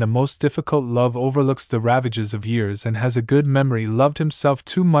easiest and the most difficult. Love overlooks the ravages of years and has a good memory. Loved himself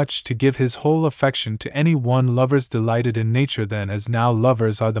too much to give his whole affection to any one. Lovers delighted in nature then as now.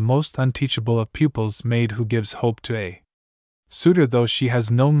 Lovers are the most unteachable of pupils. Maid who gives hope to a suitor though she has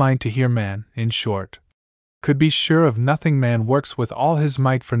no mind to hear. Man, in short, could be sure of nothing. Man works with all his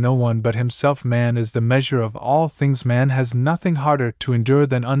might for no one but himself. Man is the measure of all things. Man has nothing harder to endure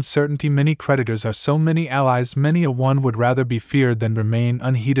than uncertainty. Many creditors are so many allies. Many a one would rather be feared than remain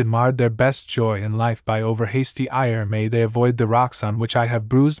unheeded. Marred their best joy in life by over hasty ire. May they avoid the rocks on which I have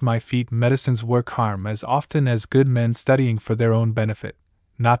bruised my feet. Medicines work harm as often as good men, studying for their own benefit,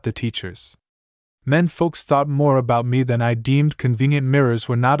 not the teacher's. Men folks thought more about me than I deemed convenient. Mirrors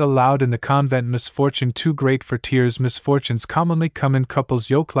were not allowed in the convent. Misfortune too great for tears. Misfortunes commonly come in couples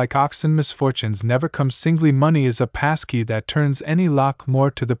yoked like oxen. Misfortunes never come singly. Money is a passkey that turns any lock. More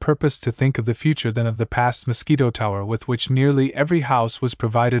to the purpose to think of the future than of the past. Mosquito tower with which nearly every house was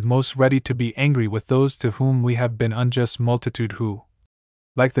provided. Most ready to be angry with those to whom we have been unjust. Multitude who,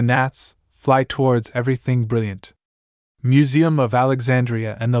 like the gnats, fly towards everything brilliant. Museum of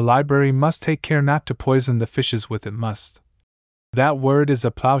Alexandria and the library must take care not to poison the fishes with it. Must. That word is a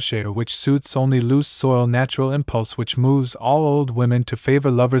plowshare which suits only loose soil. Natural impulse which moves all old women to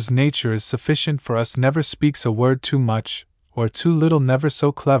favor lovers. Nature is sufficient for us. Never speaks a word too much or too little. Never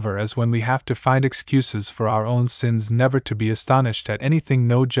so clever as when we have to find excuses for our own sins. Never to be astonished at anything.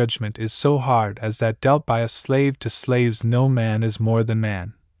 No judgment is so hard as that dealt by a slave to slaves. No man is more than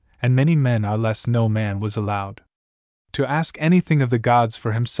man, and many men are less. No man was allowed to ask anything of the gods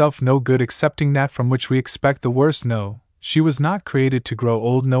for himself. No good excepting that from which we expect the worst. No, she was not created to grow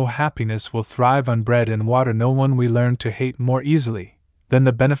old. No happiness will thrive on bread and water. No one we learn to hate more easily than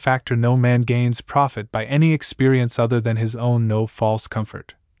the benefactor. No man gains profit by any experience other than his own. No false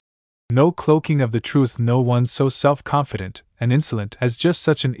comfort, no cloaking of the truth. No one so self-confident and insolent as just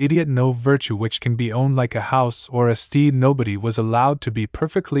such an idiot. No virtue which can be owned like a house or a steed. Nobody was allowed to be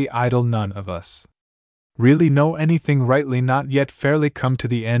perfectly idle. None of us really know anything rightly, not yet fairly come to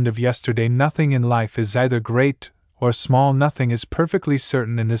the end of yesterday. Nothing in life is either great or small. Nothing is perfectly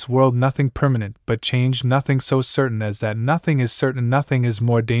certain in this world. Nothing permanent but change. Nothing so certain as that nothing is certain. Nothing is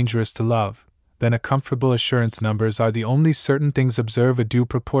more dangerous to love than a comfortable assurance. Numbers are the only certain things. Observe a due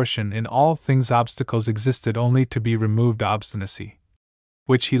proportion in all things. Obstacles existed only to be removed. Obstinacy,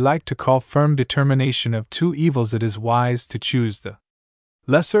 which he liked to call firm determination of two evils. It is wise to choose the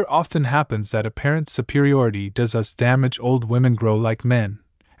lesser. Often happens that apparent superiority does us damage. Old women grow like men,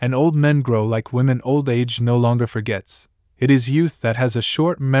 and old men grow like women. Old age no longer forgets. It is youth that has a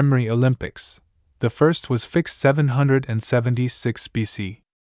short memory. Olympics. The first was fixed 776 BC.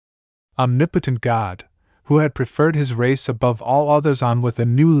 Omnipotent God, who had preferred his race above all others on with a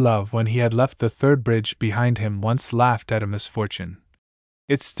new love when he had left the third bridge behind him, once laughed at a misfortune.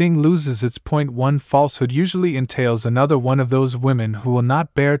 Its sting loses its point. One falsehood usually entails another. One of those women who will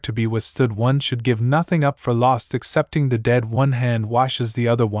not bear to be withstood. One should give nothing up for lost excepting the dead. One hand washes the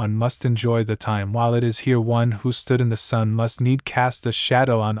other. One must enjoy the time while it is here. One who stood in the sun must need cast a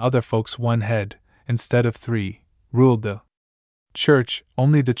shadow on other folks. One head, instead of three, ruled the church.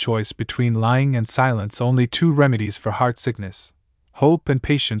 Only the choice between lying and silence. Only two remedies for heart sickness. Hope and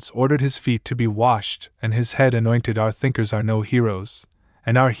patience ordered his feet to be washed and his head anointed. Our thinkers are no heroes,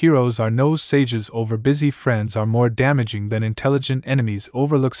 and our heroes are no sages. Over busy friends are more damaging than intelligent enemies.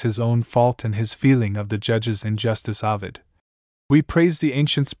 Overlooks his own fault and his feeling of the judge's injustice. Ovid. We praise the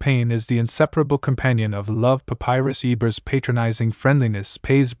ancients. Pain is the inseparable companion of love. Papyrus. Ebers. Patronizing friendliness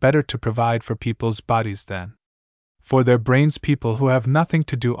pays better to provide for people's bodies than for their brains. People who have nothing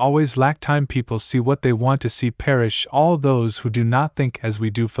to do always lack time. People see what they want to see. Perish all those who do not think as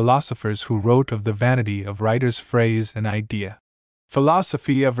we do. Philosophers who wrote of the vanity of writers phrase an idea.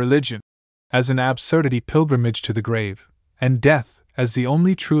 Philosophy of religion as an absurdity. Pilgrimage to the grave, and death as the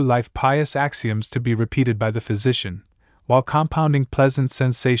only true life. Pious axioms to be repeated by the physician, while compounding pleasant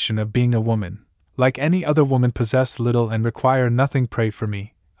sensation of being a woman, like any other woman. Possess little and require nothing. Pray for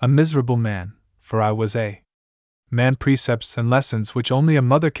me, a miserable man, for I was a man. Precepts and lessons which only a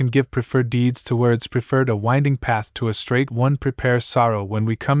mother can give. Prefer deeds to words. Preferred a winding path to a straight one. Prepare sorrow when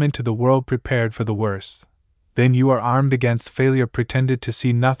we come into the world. Prepared for the worst, then you are armed against failure. Pretended to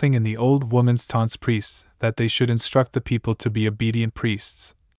see nothing in the old woman's taunts. Priests, that they should instruct the people to be obedient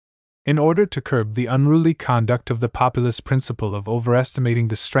priests, in order to curb the unruly conduct of the populace. Principle of overestimating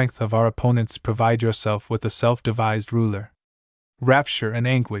the strength of our opponents. Provide yourself with a self-devised ruler. Rapture and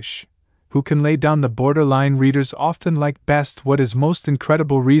anguish. Who can lay down the borderline? Readers often like best what is most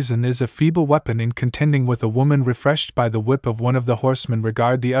incredible. Reason is a feeble weapon in contending with a woman refreshed by the whip of one of the horsemen.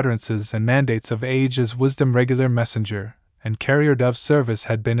 Regard the utterances and mandates of age as wisdom. Regular messenger and carrier of service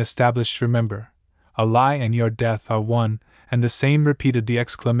had been established. Remember, a lie and your death are one and the same. Repeated the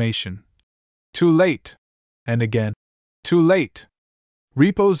exclamation, too late, and again, too late.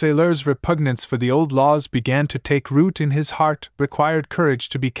 Reposeller's repugnance for the old laws began to take root in his heart. Required courage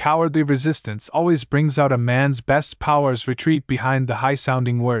to be cowardly. Resistance always brings out a man's best powers. Retreat behind the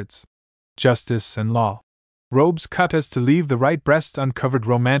high-sounding words, justice and law. Robes cut as to leave the right breast uncovered.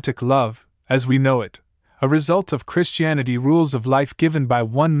 Romantic love, as we know it, a result of Christianity. Rules of life given by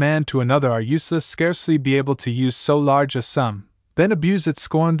one man to another are useless. Scarcely be able to use so large a sum, then abuse it.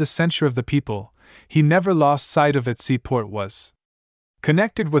 Scorned the censure of the people. He never lost sight of it. Seaport was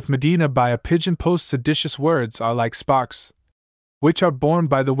connected with Medina by a pigeon post. Seditious words are like sparks, which are borne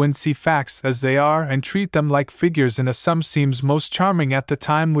by the wind. See facts as they are and treat them like figures in a sum. Seems most charming at the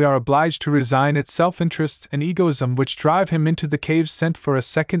time. We are obliged to resign its self-interest and egoism which drive him into the caves. Sent for a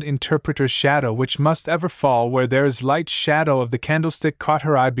second interpreter. Shadow which must ever fall where there is light. Shadow of the candlestick caught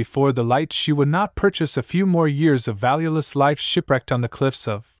her eye before the light. She would not purchase a few more years of valueless life shipwrecked on the cliffs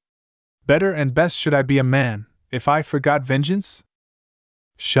of better and best. Should I be a man if I forgot vengeance?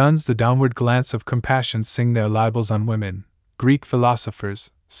 Shuns the downward glance of compassion. Sing their libels on women. Greek philosophers,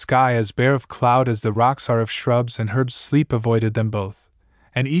 sky as bare of cloud as the rocks are of shrubs and herbs. Sleep avoided them both,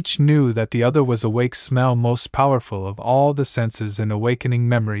 and each knew that the other was awake. Smell most powerful of all the senses in awakening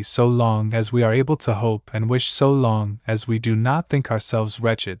memory. So long as we are able to hope and wish, so long as we do not think ourselves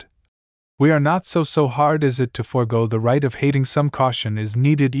wretched, we are not. So hard is it to forego the right of hating. Some caution is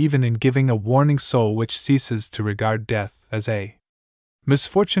needed even in giving a warning. Soul which ceases to regard death as a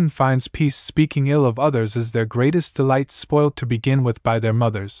misfortune finds peace. Speaking ill of others is their greatest delight. Spoiled to begin with by their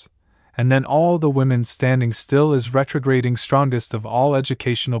mothers, and then all the women. Standing still is retrograding. Strongest of all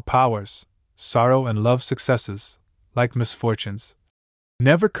educational powers. Sorrow and love successes, like misfortunes,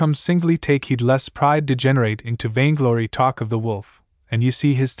 never come singly. Take heed lest pride degenerate into vainglory. Talk of the wolf, and you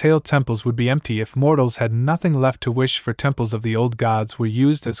see his tail. Temples would be empty if mortals had nothing left to wish for. Temples of the old gods were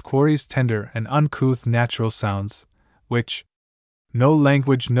used as quarries. Tender and uncouth natural sounds, which no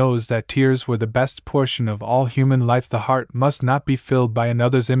language knows. That tears were the best portion of all human life. The heart must not be filled by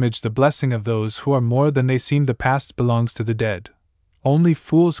another's image. The blessing of those who are more than they seem. The past belongs to the dead. Only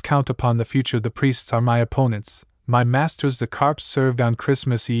fools count upon the future. The priests are my opponents, my masters. The carps served on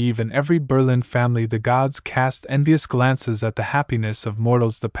Christmas Eve in every Berlin family. The gods cast envious glances at the happiness of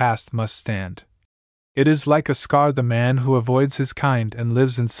mortals. The past must stand. It is like a scar. The man who avoids his kind and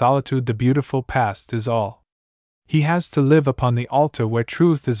lives in solitude. The beautiful past is all He has to live upon the altar where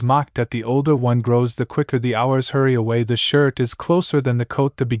truth is mocked at. The older one grows, the quicker the hours hurry away. The shirt is closer than the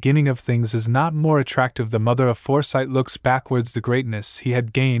coat. The beginning of things is not more attractive. The mother of foresight looks backwards. The greatness he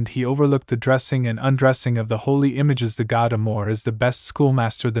had gained, he overlooked. The dressing and undressing of the holy images. The god Amor is the best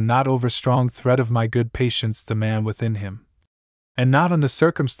schoolmaster. The not over-strong thread of my good patience, the man within him, and not on the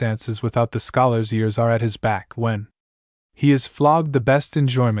circumstances without. The scholar's ears are at his back when he is flogged. The best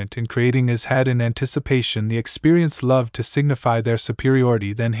enjoyment in creating is had in anticipation. The experienced loved to signify their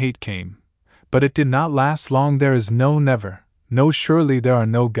superiority. Then hate came, but it did not last long. There is no never, no surely there are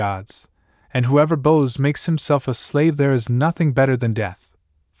no gods, and whoever bows makes himself a slave. There is nothing better than death,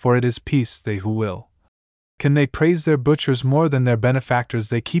 for it is peace. They who will, can they praise their butchers more than their benefactors?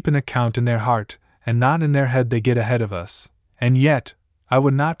 They keep an account in their heart, and not in their head. They get ahead of us, and yet I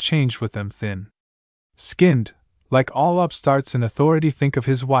would not change with them. Thin-skinned, like all upstarts in authority, think of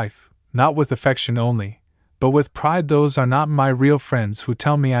his wife, not with affection only, but with pride. Those are not my real friends who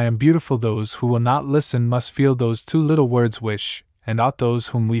tell me I am beautiful. Those who will not listen must feel those two little words, wish, and ought. Those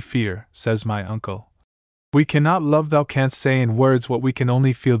whom we fear, says my uncle. We cannot love. Thou canst say in words what we can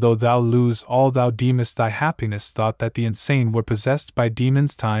only feel. Though thou lose all thou deemest thy happiness. Thought that the insane were possessed by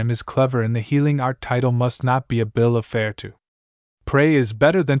demons. Time is clever in the healing art. Title must not be a bill of fare. To pray is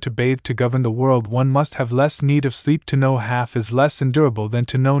better than to bathe. To govern the world one must have less need of sleep. To know half is less endurable than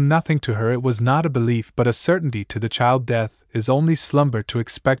to know nothing. To her it was not a belief but a certainty. To the child death is only slumber. To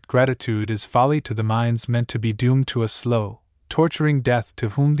expect gratitude is folly. To the minds meant to be doomed to a slow, torturing death. To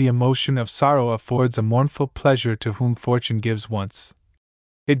whom the emotion of sorrow affords a mournful pleasure. To whom fortune gives once,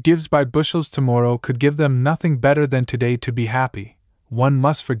 it gives by bushels. Tomorrow could give them nothing better than today. To be happy, one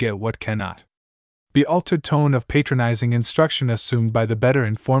must forget what cannot be altered. Tone of patronizing instruction assumed by the better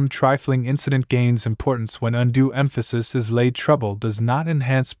informed. Trifling incident gains importance when undue emphasis is laid. Trouble does not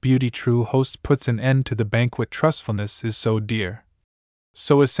enhance beauty. True host puts an end to the banquet. Trustfulness is so dear,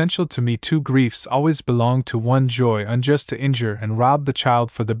 so essential to me. Two griefs always belong to one: joy unjust to injure and rob the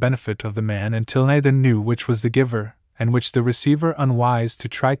child for the benefit of the man, until neither knew which was the giver and which the receiver. Unwise to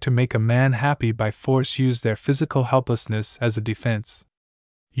try to make a man happy by force. Use their physical helplessness as a defense.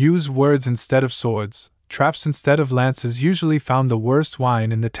 Use words instead of swords, traps instead of lances. Usually found the worst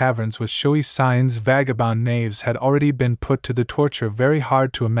wine in the taverns with showy signs. Vagabond knaves had already been put to the torture. Very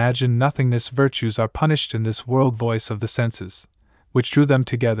hard to imagine nothingness. Virtues are punished in this world. Voice of the senses, which drew them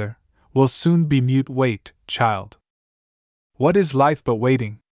together, will soon be mute. Wait, child. What is life but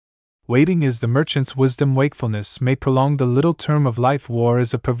waiting? Waiting is the merchant's wisdom. Wakefulness may prolong the little term of life. War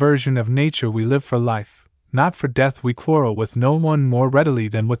is a perversion of nature. We live for life, not for death. We quarrel with no one more readily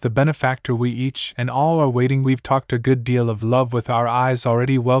than with the benefactor. We each and all are waiting. We've talked a good deal of love with our eyes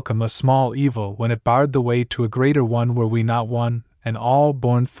already. Welcome a small evil when it barred the way to a greater one. Were we not one and all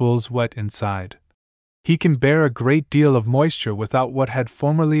born fools, wet inside? He can bear a great deal of moisture without. What had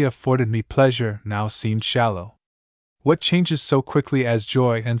formerly afforded me pleasure now seemed shallow. What changes so quickly as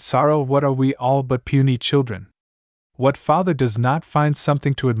joy and sorrow? What are we all but puny children? What father does not find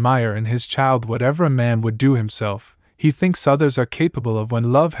something to admire in his child? Whatever a man would do himself, he thinks others are capable of.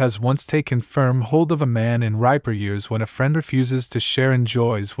 When love has once taken firm hold of a man in riper years, when a friend refuses to share in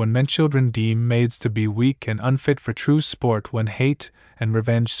joys, when men children deem maids to be weak and unfit for true sport, when hate and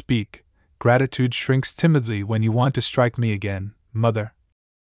revenge speak, gratitude shrinks timidly. When you want to strike me again, mother,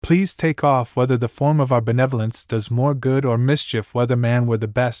 please take off. Whether the form of our benevolence does more good or mischief, whether man were the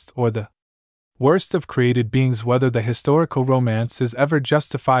best or the worst of created beings, whether the historical romance is ever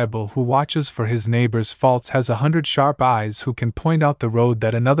justifiable. Who watches for his neighbor's faults has 100 sharp eyes. Who can point out the road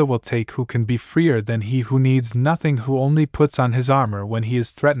that another will take? Who can be freer than he who needs nothing? Who only puts on his armor when he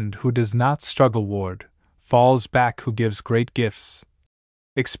is threatened? Who does not struggle, ward, falls back? Who gives great gifts,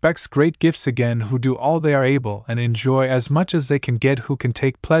 expects great gifts again? Who do all they are able and enjoy as much as they can get? Who can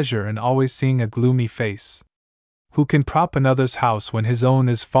take pleasure in always seeing a gloomy face? Who can prop another's house when his own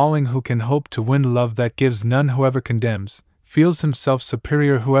is falling? Who can hope to win love that gives none? Whoever condemns feels himself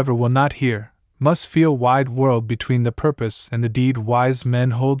superior. Whoever will not hear must feel wide world between the purpose and the deed. Wise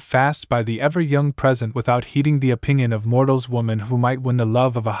men hold fast by the ever young present without heeding the opinion of mortals. Woman who might win the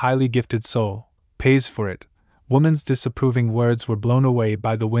love of a highly gifted soul pays for it. Woman's disapproving words were blown away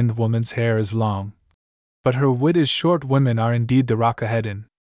by the wind. Woman's hair is long, but her wit is short. Women are indeed the rock ahead in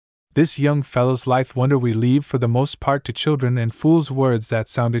this young fellow's life. Wonder we leave for the most part to children and fools words that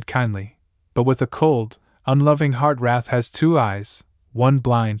sounded kindly, but with a cold, unloving heart. Wrath has two eyes, one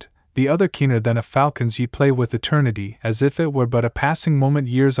blind, the other keener than a falcon's. Ye play with eternity as if it were but a passing moment.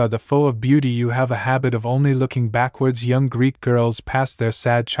 Years are the foe of beauty. You have a habit of only looking backwards. Young Greek girls pass their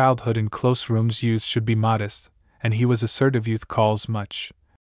sad childhood in close rooms. Youth should be modest, and he was assertive. Youth calls much,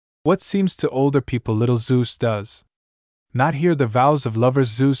 What seems to older people little Zeus does not hear the vows of lovers.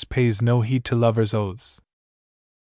 Zeus pays no heed to lovers' oaths.